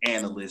and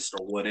analysts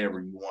or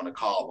whatever you want to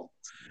call them.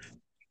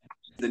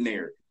 The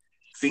narrative.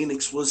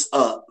 Phoenix was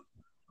up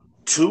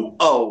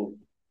 2-0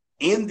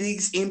 in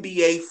these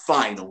NBA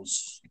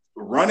finals,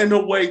 running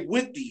away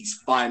with these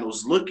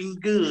finals, looking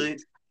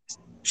good.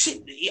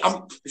 Shit,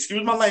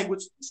 excuse my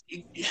language.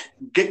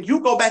 You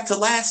go back to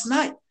last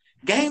night,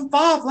 Game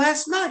 5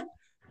 last night.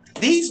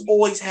 These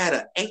boys had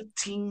an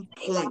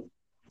 18-point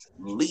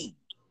lead.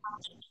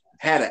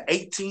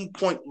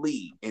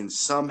 And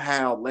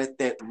somehow let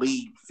that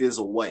lead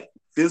fizzle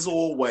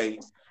away,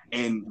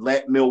 and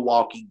let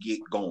Milwaukee get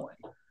going.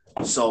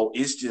 So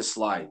it's just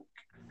like,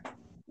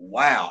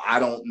 wow, I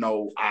don't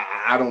know.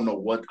 I don't know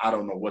what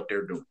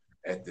they're doing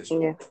at this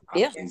point.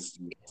 Yeah.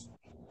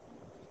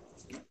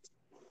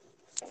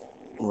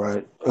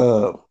 Right.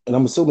 And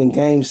I'm assuming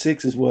Game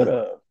 6 is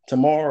what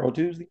tomorrow or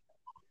Tuesday.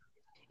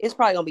 It's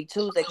probably gonna be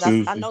Tuesday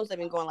because I know they've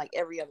been going like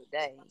every other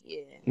day.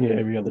 Yeah,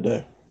 every other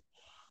day.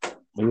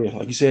 But yeah,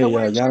 like you said, so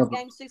where's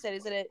Game 6 at?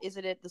 Is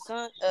it at the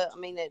Sun? At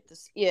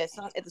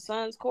the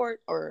Suns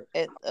court or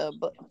at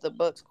the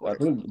Bucks court?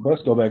 I think the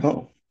Bucks go back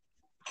home.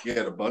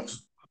 Yeah, the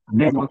Bucks.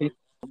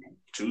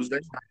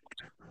 Tuesday.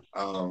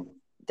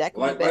 That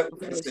could be bad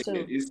for us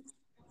too.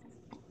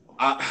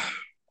 I'm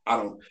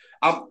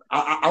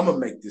gonna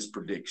make this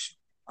prediction.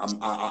 I'm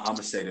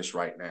gonna say this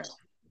right now.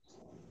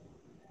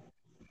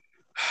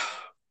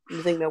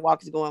 You think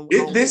Milwaukee's going?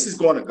 This is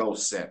going to go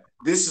 7.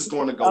 This is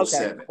going to go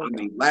 7. I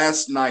mean,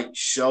 last night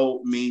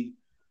showed me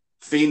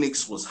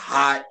Phoenix was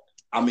hot.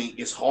 I mean,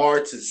 it's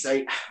hard to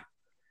say.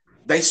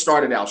 They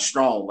started out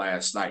strong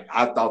last night.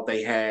 I thought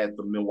they had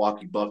the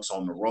Milwaukee Bucks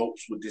on the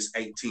ropes with this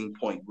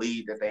 18-point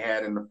lead that they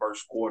had in the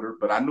first quarter,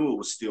 but I knew it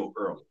was still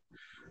early.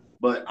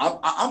 But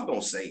I'm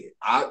going to say it.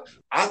 I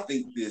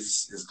think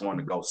this is going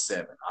to go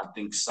 7. I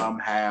think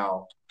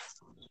somehow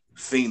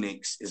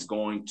Phoenix is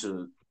going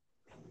to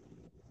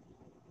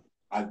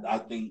I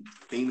think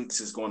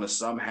Phoenix is going to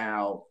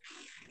somehow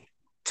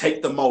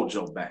take the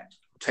mojo back,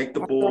 take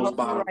the Bulls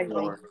by the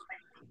horn,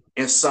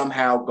 and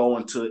somehow go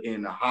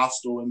in a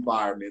hostile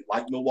environment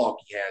like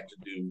Milwaukee had to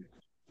do.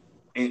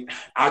 And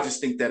I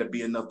just think that'd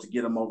be enough to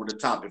get them over the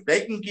top. If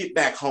they can get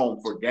back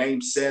home for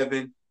Game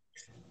 7,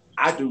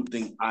 I do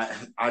think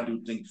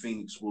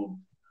Phoenix will.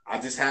 I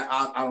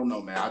don't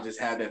know, man. I just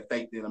have that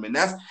faith in them. And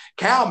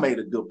Cal made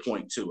a good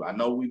point too. I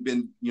know we've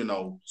been,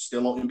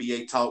 still on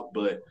NBA talk,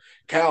 but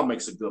Cal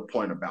makes a good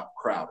point about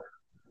Crowder.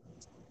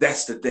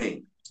 That's the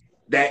thing.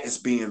 That is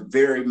being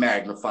very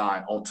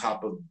magnified on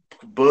top of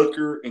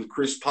Booker and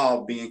Chris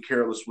Paul being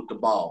careless with the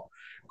ball.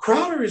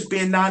 Crowder is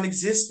being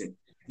non-existent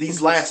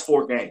these last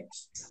 4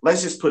 games.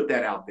 Let's just put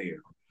that out there.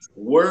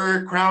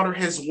 Where Crowder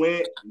has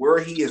went, where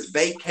he is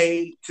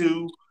vacated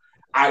to,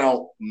 I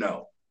don't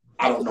know.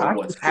 I don't know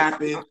what's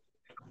happened.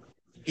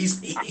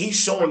 He's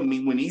showing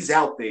me when he's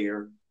out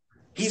there,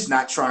 he's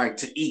not trying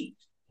to eat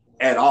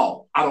at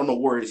all. I don't know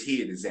where his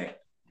head is at.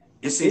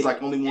 It seems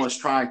like only one's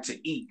trying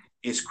to eat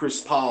is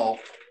Chris Paul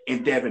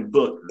and Devin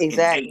Booker.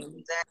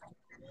 Exactly.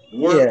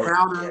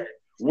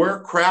 Where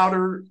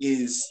Crowder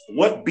is,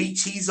 what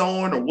beach he's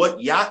on or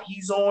what yacht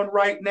he's on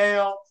right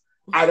now,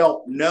 I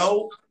don't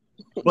know.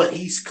 But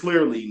he's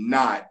clearly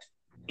not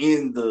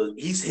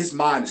his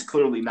mind is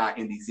clearly not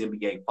in these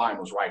NBA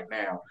finals right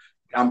now.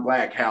 I'm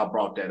glad Cal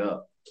brought that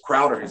up.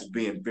 Crowder has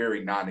been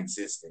very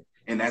non-existent,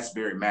 and that's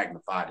very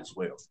magnified as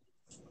well.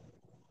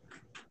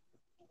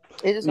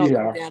 It's just gonna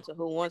come Yeah, down to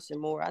who wants it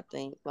more, I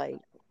think. Like,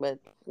 but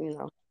you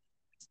know,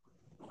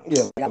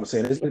 yeah. Like I was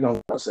saying, this is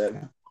gonna go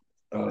 7.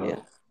 yeah.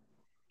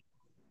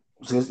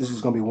 So this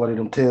is gonna be one of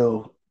them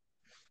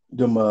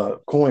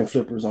coin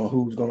flippers on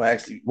who's gonna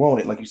actually want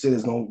it. Like you said,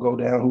 it's gonna go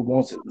down who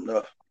wants it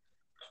enough.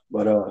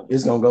 But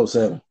it's gonna go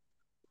 7.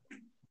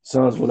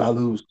 Suns will not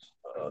lose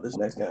this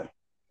next game.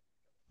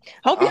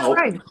 Hope I y'all hope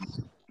right.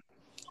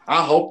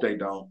 I hope they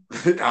don't.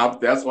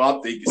 That's what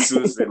I'm thinking.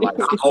 Seriously, like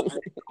I hope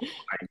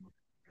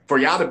for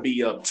y'all to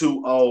be up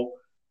 2-0.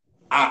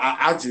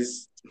 I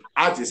just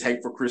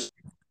hate for Chris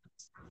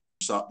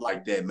something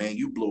like that, man.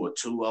 You blew a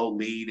 2-0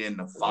 lead in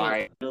the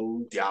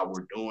final. Y'all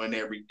were doing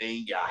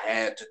everything y'all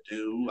had to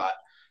do.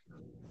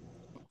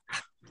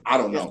 I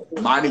don't know.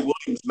 Monty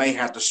Williams may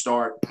have to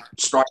start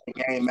the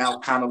game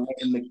out kind of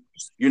letting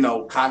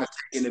kind of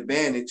taking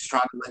advantage,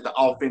 trying to let the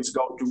offense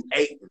go through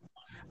 8.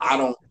 I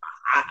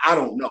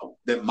don't know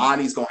that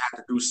Monty's gonna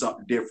have to do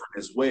something different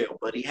as well.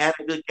 But he had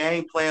a good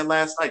game plan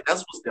last night.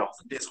 That's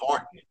what's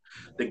disheartening.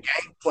 The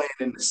game plan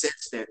in the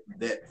sense that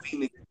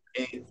Phoenix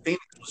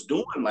was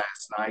doing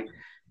last night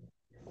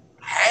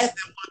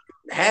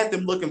had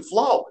them looking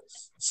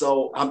flawless.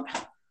 So I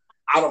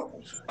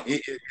don't.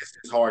 It's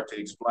just hard to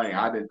explain.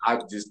 I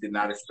just did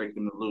not expect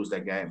them to lose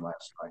that game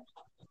last night.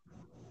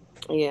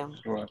 Yeah.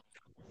 Right.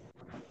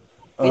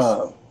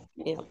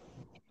 Yeah.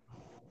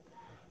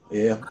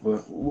 Yeah,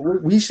 but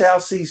we shall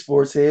see,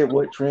 sports head,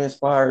 what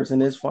transpires in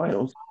this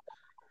finals.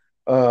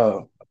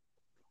 I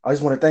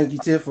just want to thank you,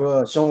 Tiff,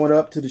 for showing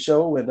up to the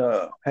show and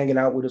hanging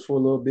out with us for a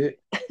little bit.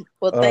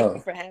 Well, thank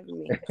you for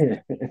having me.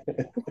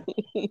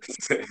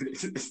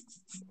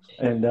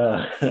 And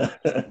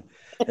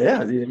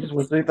yeah, just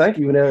want to say thank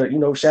you.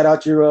 And shout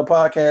out your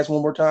podcast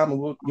one more time,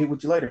 and we'll get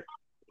with you later.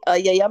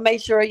 Yeah, y'all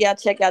make sure y'all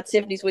check out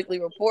Tiffany's weekly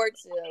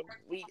reports.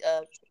 We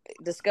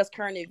discuss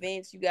current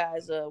events. You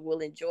guys will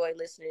enjoy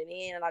listening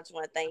in, and I just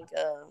want to thank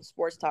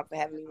Sports Talk for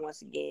having me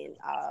once again.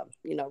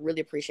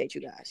 Really appreciate you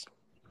guys.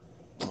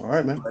 All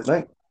right, man.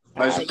 Thanks.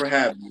 Pleasure for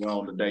having you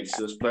on today,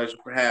 sis. Pleasure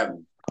for having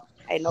you.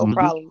 Hey, no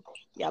problem.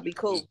 Y'all be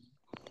cool.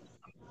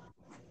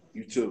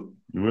 You too.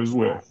 You as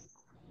well.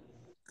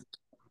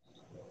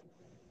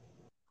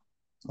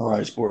 All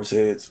right, sports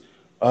heads.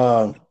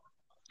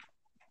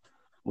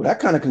 Well,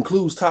 that kind of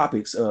concludes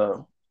topics.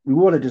 We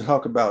wanted to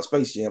talk about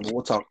Space Jam, but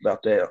we'll talk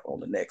about that on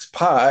the next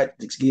pod.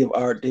 Let's give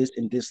our dis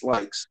and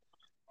dislikes,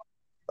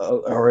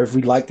 or if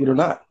we liked it or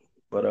not.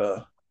 But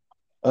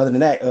other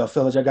than that,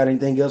 fellas, y'all got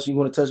anything else you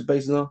want to touch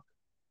base on?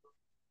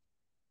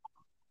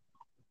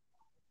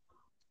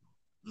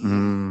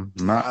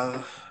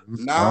 Not.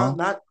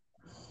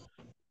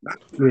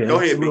 Yeah, Go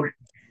ahead, B.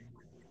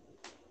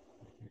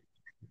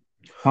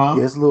 Huh?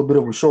 Yeah, it's a little bit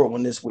of a short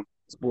one this week,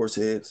 sports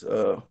heads.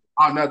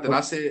 Nothing. I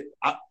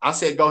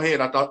said go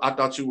ahead. I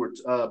thought you were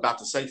about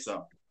to say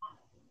something.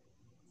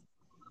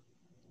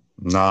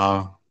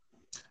 Nah.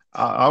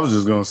 I was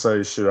just gonna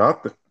say shit.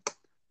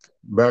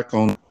 Back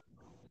on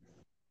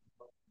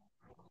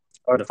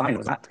Or the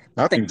finals.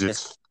 I think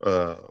just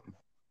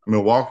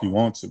Milwaukee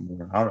wants it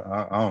more.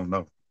 I don't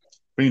know.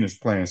 Phoenix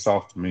playing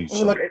soft to me.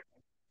 So.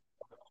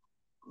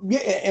 Yeah,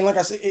 and like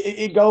I said,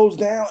 it goes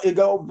down. It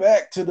goes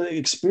back to the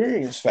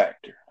experience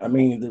factor. I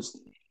mean,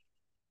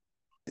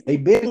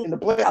 they've been in the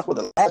playoffs for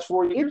the last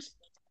 4 years.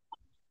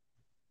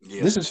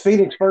 Yeah. This is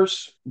Phoenix'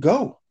 first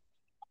go.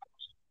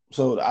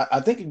 So I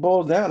think it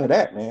boils down to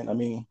that, man. I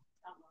mean,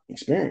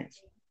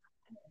 experience.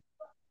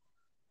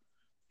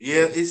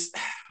 Yeah, it's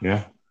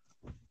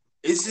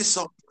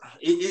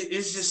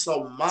just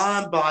so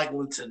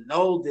mind-boggling to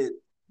know that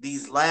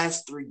these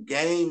last 3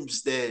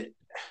 games that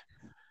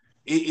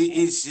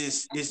it's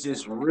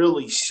just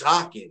really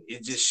shocking.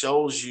 It just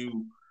shows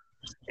you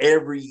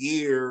every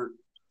year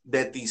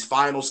that these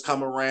finals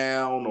come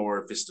around,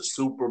 or if it's the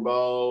Super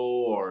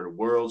Bowl or the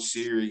World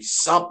Series,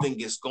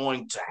 something is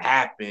going to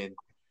happen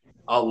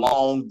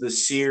along the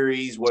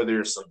series,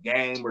 whether it's a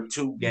game or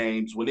 2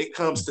 games. When it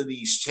comes to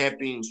these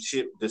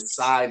championship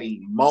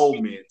deciding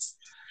moments,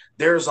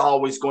 there's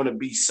always going to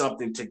be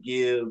something to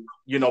give,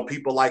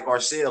 people like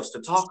ourselves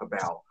to talk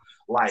about.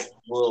 Like,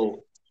 well,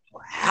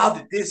 how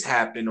did this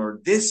happen, or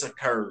this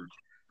occurred?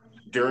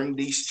 During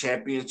these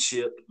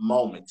championship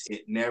moments,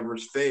 it never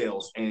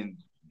fails. And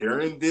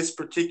during this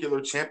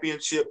particular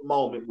championship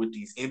moment with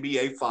these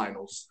NBA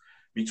finals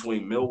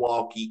between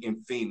Milwaukee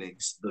and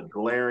Phoenix, the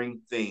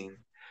glaring thing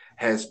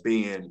has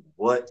been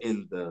what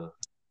in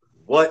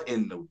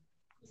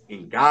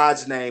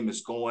God's name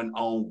is going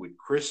on with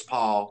Chris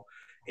Paul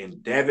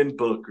and Devin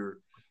Booker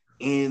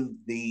in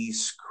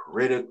these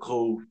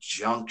critical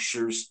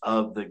junctures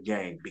of the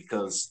game.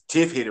 Because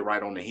Tiff hit it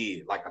right on the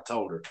head, like I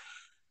told her.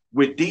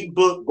 With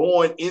D-Book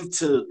going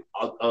into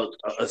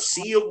a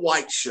sea of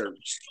white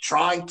shirts,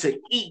 trying to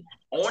eat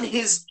on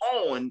his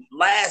own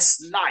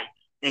last night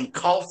and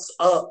coughs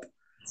up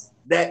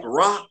that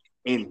rock,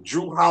 and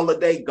Drew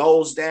Holiday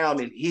goes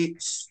down and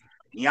hits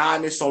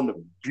Giannis on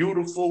the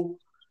beautiful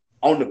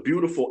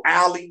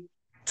alley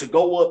to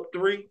go up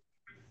 3.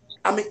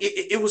 I mean,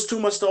 it was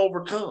too much to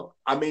overcome.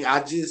 I mean,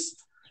 I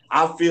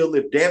I feel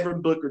if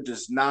Devin Booker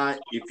does not,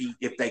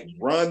 if they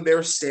run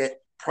their set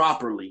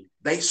properly,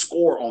 they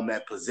score on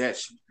that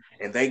possession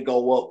and they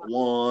go up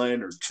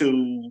 1 or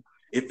 2.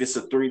 If it's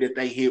a 3 that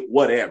they hit,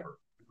 whatever.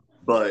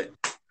 But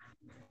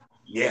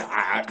yeah,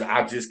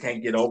 I just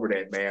can't get over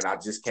that, man. I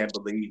just can't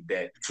believe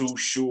that two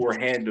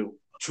sure-handed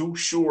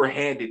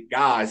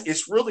guys.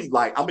 It's really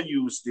like I'm gonna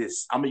use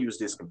this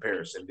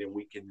comparison, then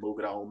we can move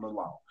it on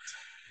along.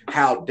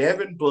 How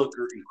Devin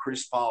Booker and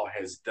Chris Paul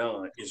has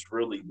done is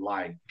really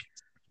like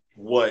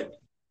what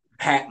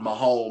Pat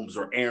Mahomes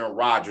or Aaron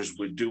Rodgers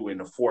would do in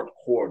the fourth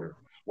quarter,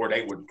 where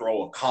they would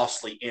throw a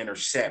costly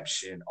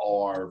interception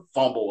or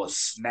fumble a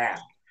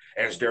snap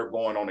as they're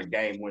going on a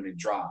game-winning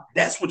drive.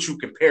 That's what you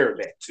compare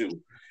that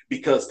to,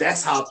 because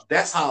that's how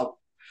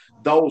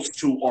those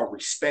two are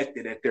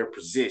respected at their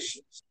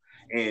positions,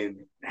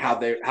 and how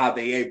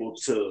they able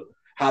to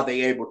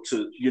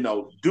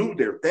do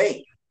their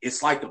thing.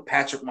 It's like a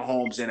Patrick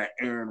Mahomes and an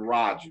Aaron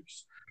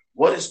Rodgers.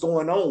 What is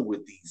going on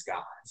with these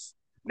guys?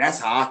 And that's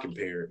how I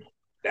compare it.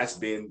 That's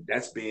been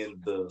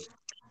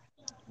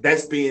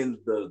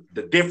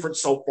the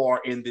difference so far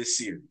in this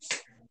series.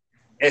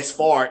 As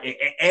far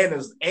and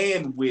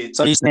with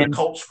the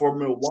coach for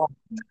Milwaukee.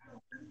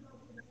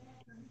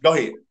 Go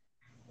ahead.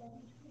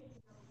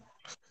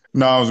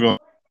 No, I was going.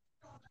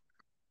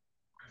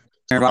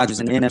 Aaron Rodgers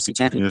in the NFC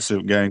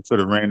Championship game could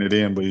have ran it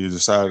in, but he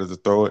decided to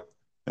throw it,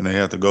 and they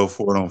had to go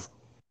for it on.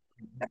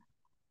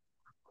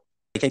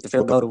 They take the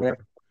field goal to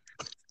wherever.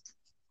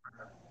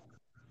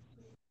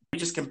 We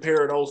just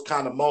compare those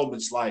kind of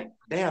moments like,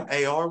 damn,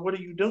 AR, what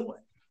are you doing?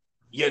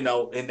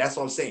 And that's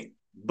what I'm saying.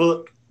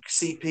 Book,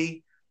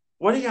 CP,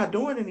 what are y'all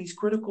doing in these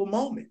critical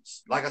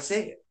moments? Like I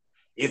said,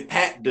 if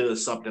Pat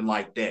does something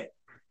like that,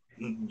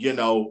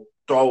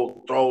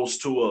 throws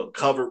to a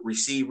covered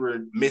receiver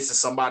and misses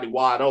somebody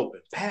wide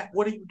open, Pat,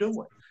 what are you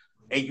doing?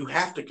 And you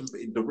have to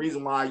compare. The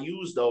reason why I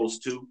use those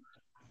two,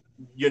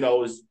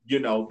 is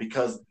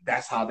because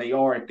that's how they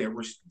are at their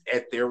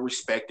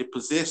respective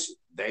position.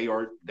 They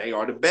are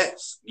the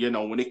best.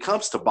 When it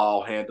comes to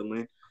ball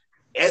handling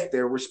at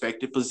their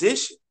respective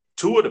position,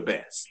 two of the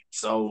best.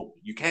 So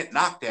you can't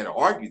knock that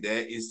or argue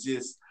that. It's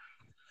just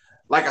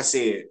like I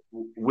said,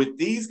 with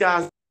these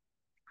guys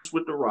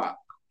with the Rock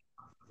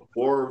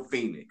or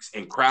Phoenix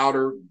and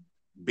Crowder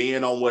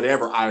being on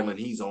whatever island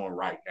he's on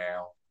right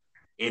now,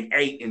 and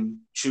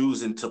Ayton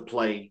choosing to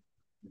play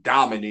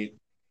dominant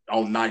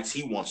on nights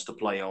he wants to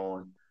play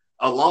on,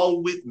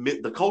 along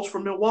with the coach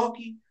from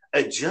Milwaukee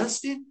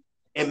adjusting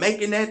and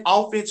making that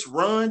offense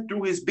run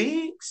through his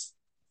bigs,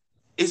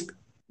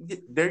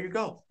 there you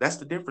go. That's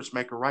the difference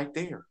maker right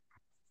there.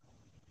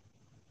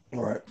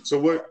 All right. So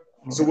what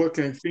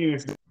can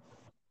Phoenix do?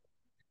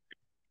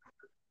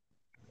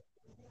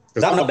 I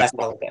don't know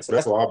basketball like that. So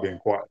that's why I've been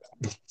quiet.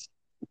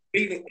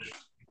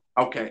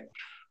 Okay.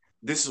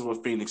 This is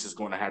what Phoenix is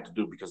going to have to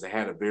do, because they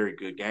had a very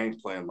good game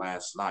plan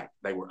last night.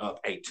 They were up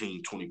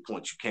 18, 20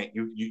 points.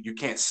 You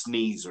can't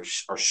sneeze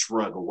or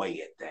shrug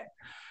away at that.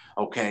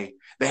 Okay.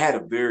 They had a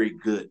very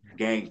good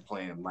game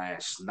plan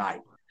last night.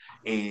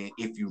 And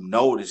if you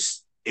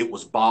notice, it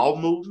was ball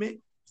movement,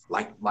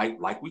 like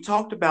we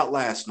talked about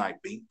last night,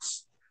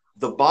 Beats.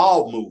 The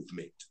ball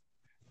movement,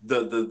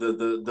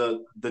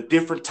 the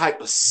different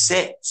type of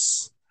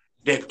sets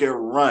that they're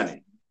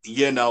running,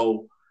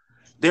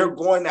 they're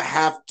going to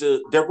have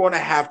to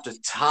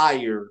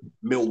tire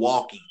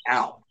Milwaukee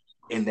out.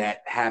 And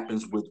that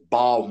happens with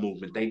ball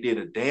movement. They did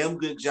a damn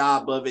good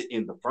job of it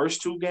in the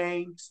first two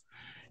games,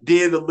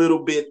 did a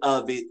little bit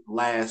of it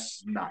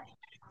last night.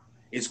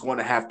 It's going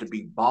to have to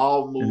be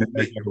ball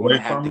movement. You're going to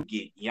have to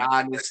get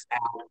Giannis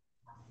out.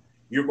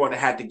 You're going to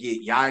have to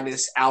get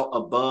Giannis out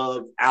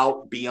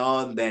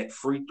beyond that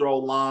free throw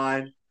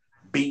line,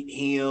 beat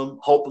him.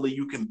 Hopefully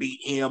you can beat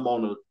him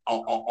on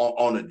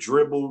a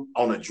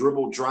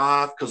dribble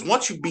drive. Because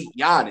once you beat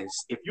Giannis,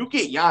 if you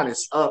get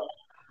Giannis up,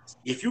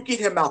 if you get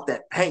him out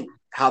that paint,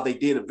 how they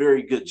did a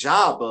very good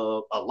job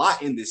of a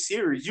lot in this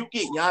series, you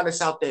get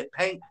Giannis out that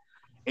paint,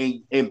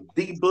 and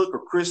D-Book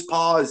or Chris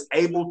Paul is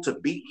able to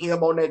beat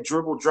him on that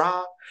dribble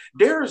drive,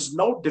 there is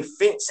no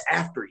defense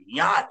after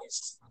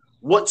Giannis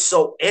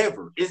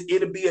whatsoever.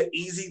 It'll be an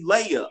easy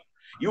layup.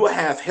 You will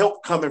have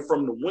help coming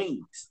from the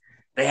wings.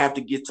 They have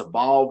to get to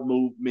ball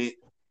movement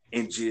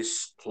and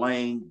just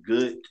playing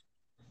good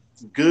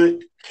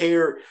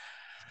care.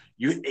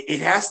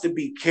 It has to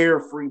be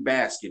carefree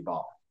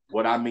basketball.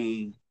 What I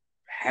mean,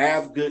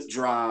 have good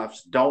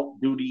drives, don't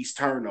do these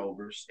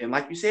turnovers. And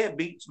like you said,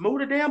 Beats, move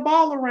the damn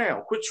ball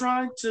around. Quit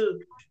trying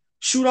to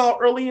shoot out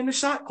early in the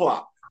shot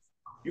clock.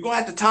 You're going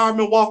to have to tire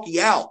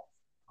Milwaukee out.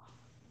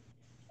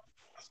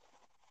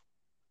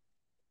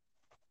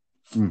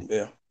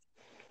 Yeah.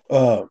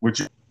 I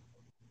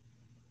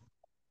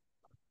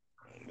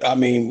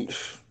mean,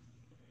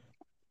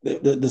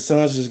 the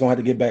Suns just going to have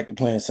to get back to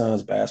playing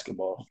Suns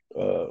basketball.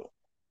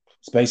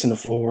 Spacing the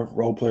floor,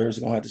 role players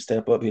are going to have to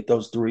step up, hit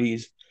those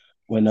threes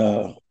when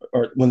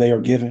they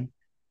are given.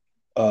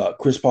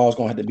 Chris Paul is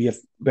going to have to be a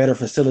better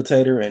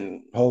facilitator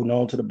and holding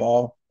on to the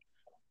ball.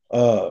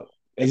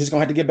 They're just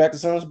gonna have to get back to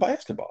Suns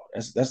basketball.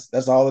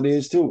 That's all it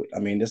is to it. I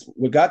mean, that's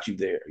what got you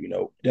there. You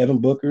know, Devin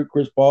Booker,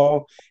 Chris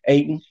Paul,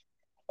 Ayton,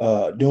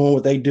 doing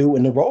what they do,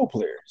 and the role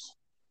players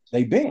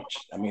they bench.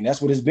 I mean,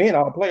 that's what it's been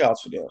all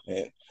playoffs for them,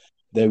 and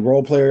the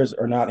role players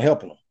are not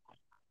helping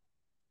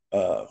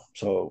them.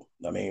 So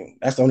I mean,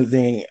 that's the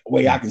only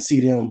way I can see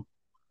them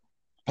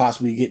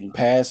possibly getting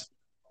past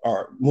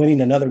or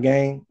winning another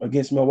game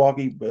against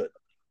Milwaukee. But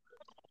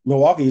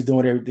Milwaukee is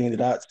doing everything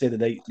that I said that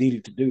they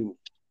needed to do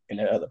in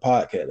that other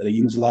podcast. They're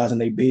utilizing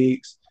their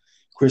bigs.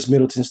 Chris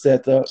Middleton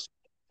stepped up.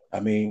 I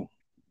mean,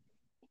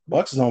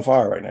 Bucks is on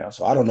fire right now,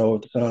 so I don't know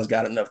if the Suns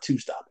got enough to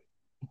stop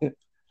it.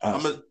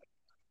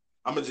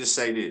 I'm gonna just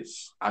say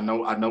this. I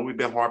know we've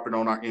been harping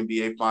on our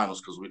NBA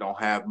finals because we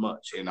don't have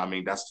much. And I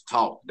mean, that's the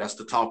talk. That's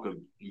the talk of,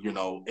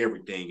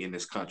 everything in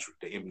this country,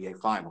 the NBA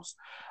finals.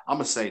 I'm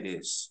gonna say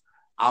this.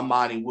 I'm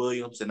Monty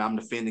Williams and I'm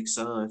the Phoenix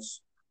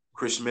Suns.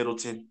 Chris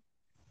Middleton,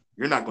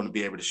 you're not going to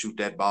be able to shoot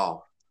that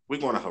ball.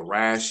 We're going to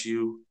harass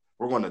you.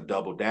 We're going to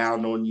double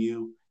down on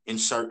you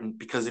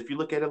because if you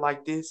look at it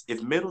like this,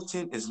 if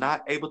Middleton is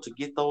not able to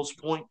get those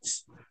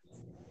points,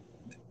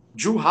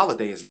 Drew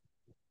Holiday is.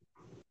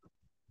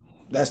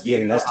 That's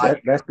the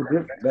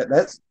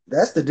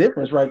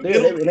difference right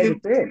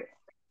there.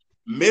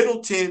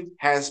 Middleton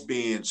has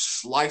been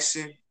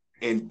slicing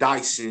and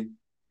dicing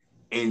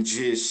and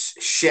just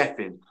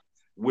chefing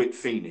with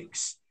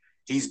Phoenix.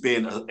 He's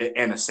been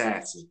an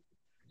assassin.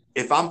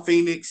 If I'm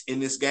Phoenix in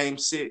this game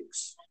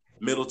 6,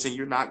 Middleton,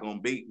 you're not going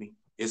to beat me.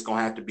 It's going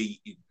to have to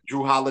be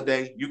Drew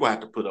Holiday. You're going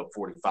to have to put up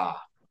 45,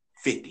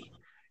 50.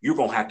 You're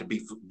going to have to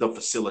be the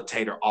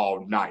facilitator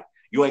all night.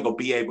 You ain't going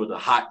to be able to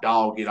hot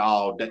dog it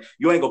all day.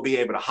 You ain't going to be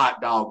able to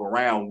hot dog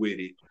around with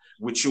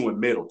you and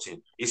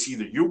Middleton. It's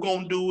either you're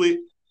going to do it.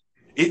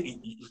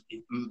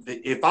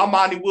 If I'm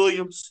Monty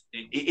Williams,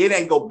 it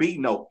ain't going to be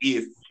no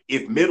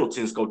if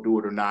Middleton's going to do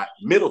it or not.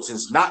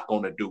 Middleton's not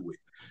going to do it.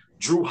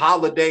 Drew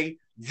Holiday,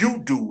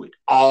 you do it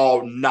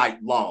all night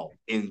long,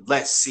 and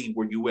let's see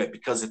where you at.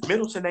 Because if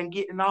Middleton ain't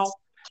getting off,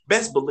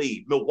 best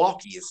believe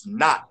Milwaukee is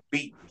not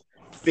beating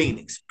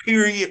Phoenix,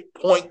 period,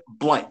 point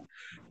blank.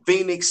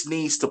 Phoenix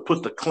needs to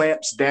put the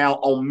clamps down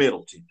on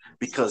Middleton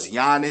because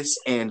Giannis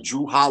and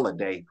Drew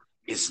Holiday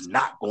is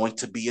not going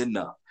to be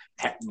enough.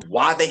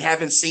 Why they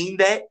haven't seen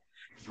that?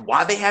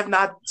 Why they have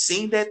not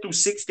seen that through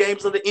 6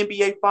 games of the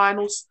NBA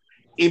Finals?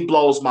 It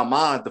blows my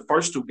mind. The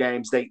first 2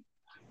 games, they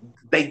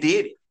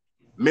did it.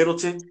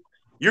 Middleton,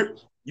 you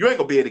ain't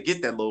gonna be able to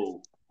get that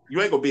little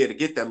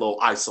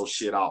ISO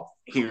shit off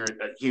here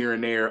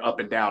and there, up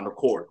and down the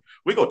court.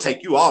 We're gonna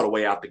take you all the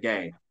way out the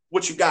game.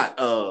 What you got,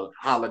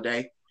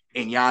 Holiday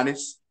and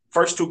Giannis?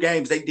 First 2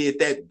 games, they did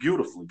that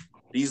beautifully.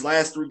 These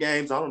last 3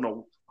 games, I don't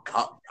know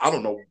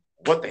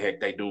what the heck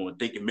they doing,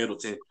 thinking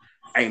Middleton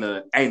ain't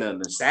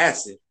an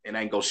assassin and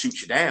ain't gonna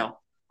shoot you down.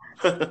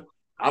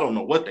 I don't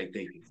know what they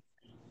thinking.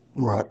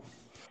 Right.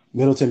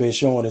 Middleton been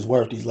showing his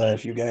worth these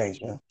last few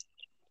games, man.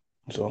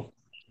 So,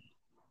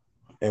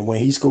 and when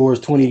he scores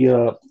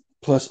 20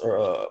 plus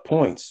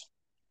points,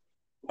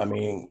 I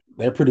mean,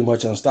 they're pretty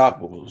much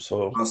unstoppable.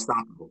 So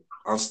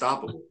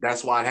unstoppable.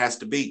 That's why it has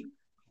to be.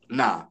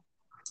 Nah,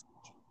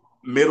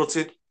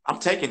 Middleton, I'm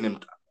taking them.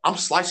 I'm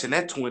slicing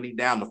that 20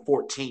 down to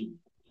 14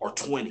 or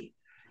 20.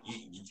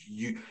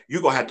 You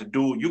gonna have to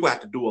do. You gonna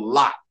have to do a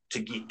lot to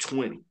get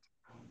 20.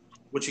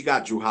 What you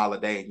got, Drew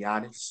Holiday and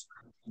Giannis?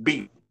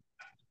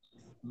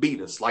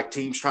 Beat us like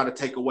teams trying to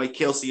take away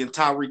Kelsey and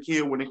Tyreek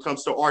Hill when it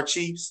comes to our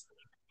Chiefs.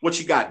 What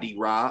you got,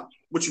 D-Rob?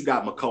 What you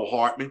got, McCole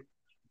Hartman?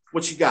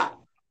 What you got?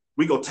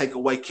 We gonna take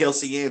away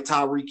Kelsey and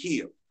Tyreek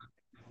Hill.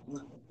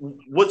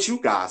 What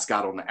you guys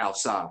got on the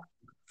outside?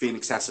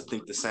 Phoenix has to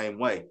think the same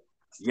way.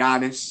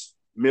 Giannis,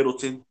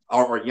 Middleton,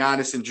 or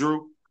Giannis and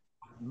Drew,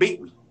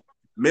 beat me.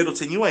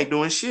 Middleton, you ain't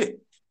doing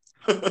shit.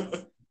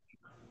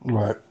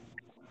 Right.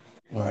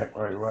 Well,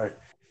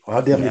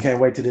 I definitely can't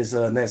wait to this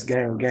next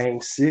game.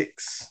 Game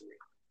 6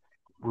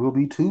 will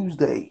be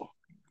Tuesday.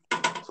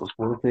 So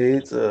sports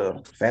heads,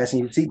 fasten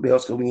your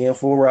seatbelts because we in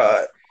for a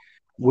ride.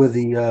 Will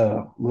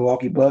the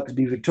Milwaukee Bucks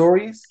be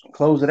victorious and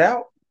close it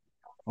out?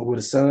 Or will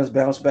the Suns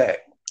bounce back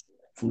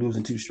from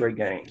losing 2 straight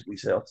games? We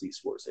shall see,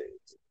 sports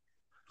heads.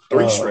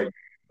 3 straight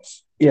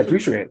games. Yeah, 3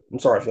 straight. I'm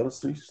sorry, fellas.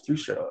 3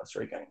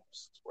 straight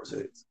games. Sports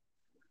heads.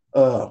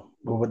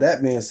 But with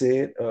that being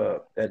said,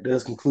 that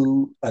does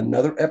conclude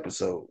another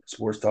episode of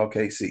Sports Talk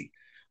KC.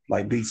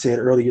 Like B said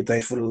earlier,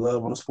 thanks for the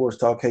love on the Sports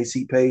Talk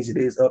KC page. It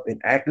is up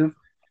and active.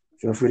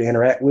 Feel free to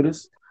interact with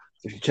us.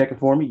 If you're checking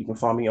for me, you can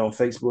find me on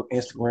Facebook,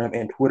 Instagram,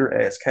 and Twitter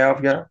as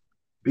Calboi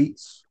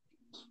Beats.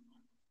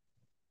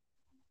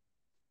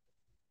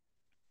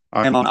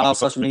 I am on all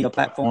social media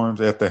platforms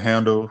at the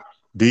handle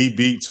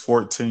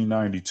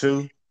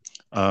DEBEATS1492.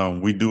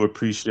 We do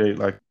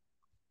appreciate I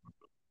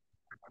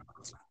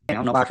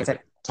don't know why I can say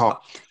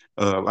talk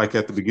like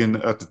at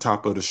the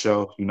top of the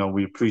show.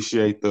 We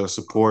appreciate the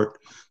support.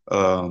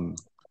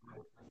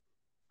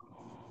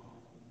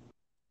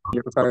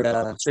 your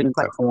preferred streaming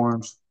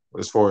platforms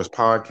as far as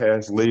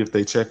podcasts. Lee, if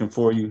they checking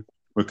for you,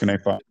 where can they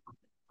find?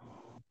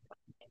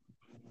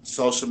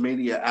 social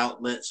media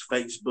outlets,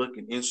 Facebook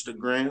and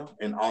Instagram,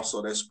 and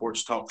also that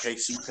Sports Talk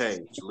KC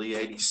page,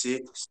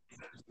 LEE86,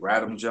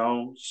 Radham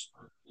Jones.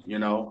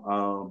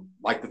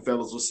 Like the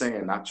fellas was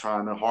saying, not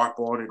trying to harp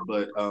on it,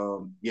 but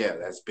yeah,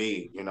 that's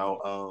big.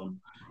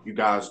 You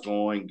guys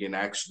going and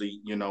actually,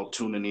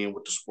 tuning in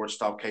with the Sports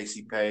Talk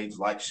KC page,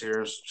 like,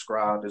 share,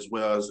 subscribe, as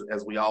well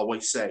as we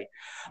always say.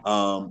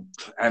 And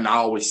I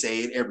always say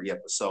it every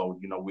episode.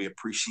 We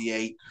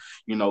appreciate,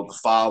 the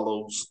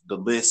follows, the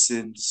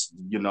listens,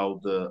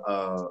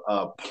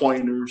 the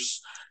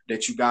pointers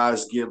that you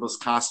guys give us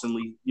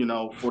constantly,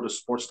 for the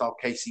Sports Talk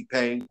KC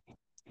page.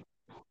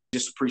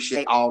 Just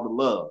appreciate all the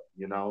love,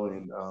 and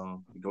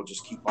we go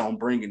just keep on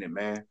bringing it,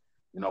 man.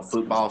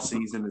 Football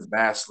season is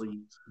vastly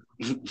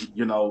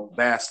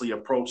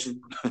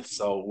approaching.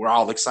 So we're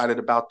all excited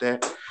about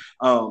that.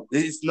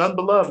 It's nothing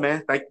but love,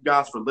 man. Thank you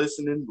guys for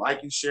listening,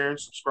 liking, sharing,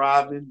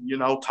 subscribing,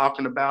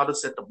 talking about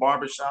us at the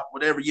barbershop,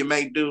 whatever you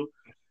may do,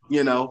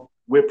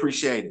 we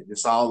appreciate it.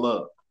 It's all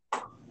love.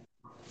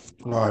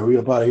 All right, we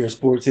up out of here,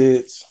 sports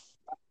heads.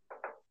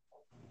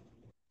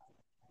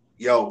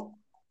 Yo.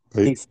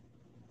 Peace.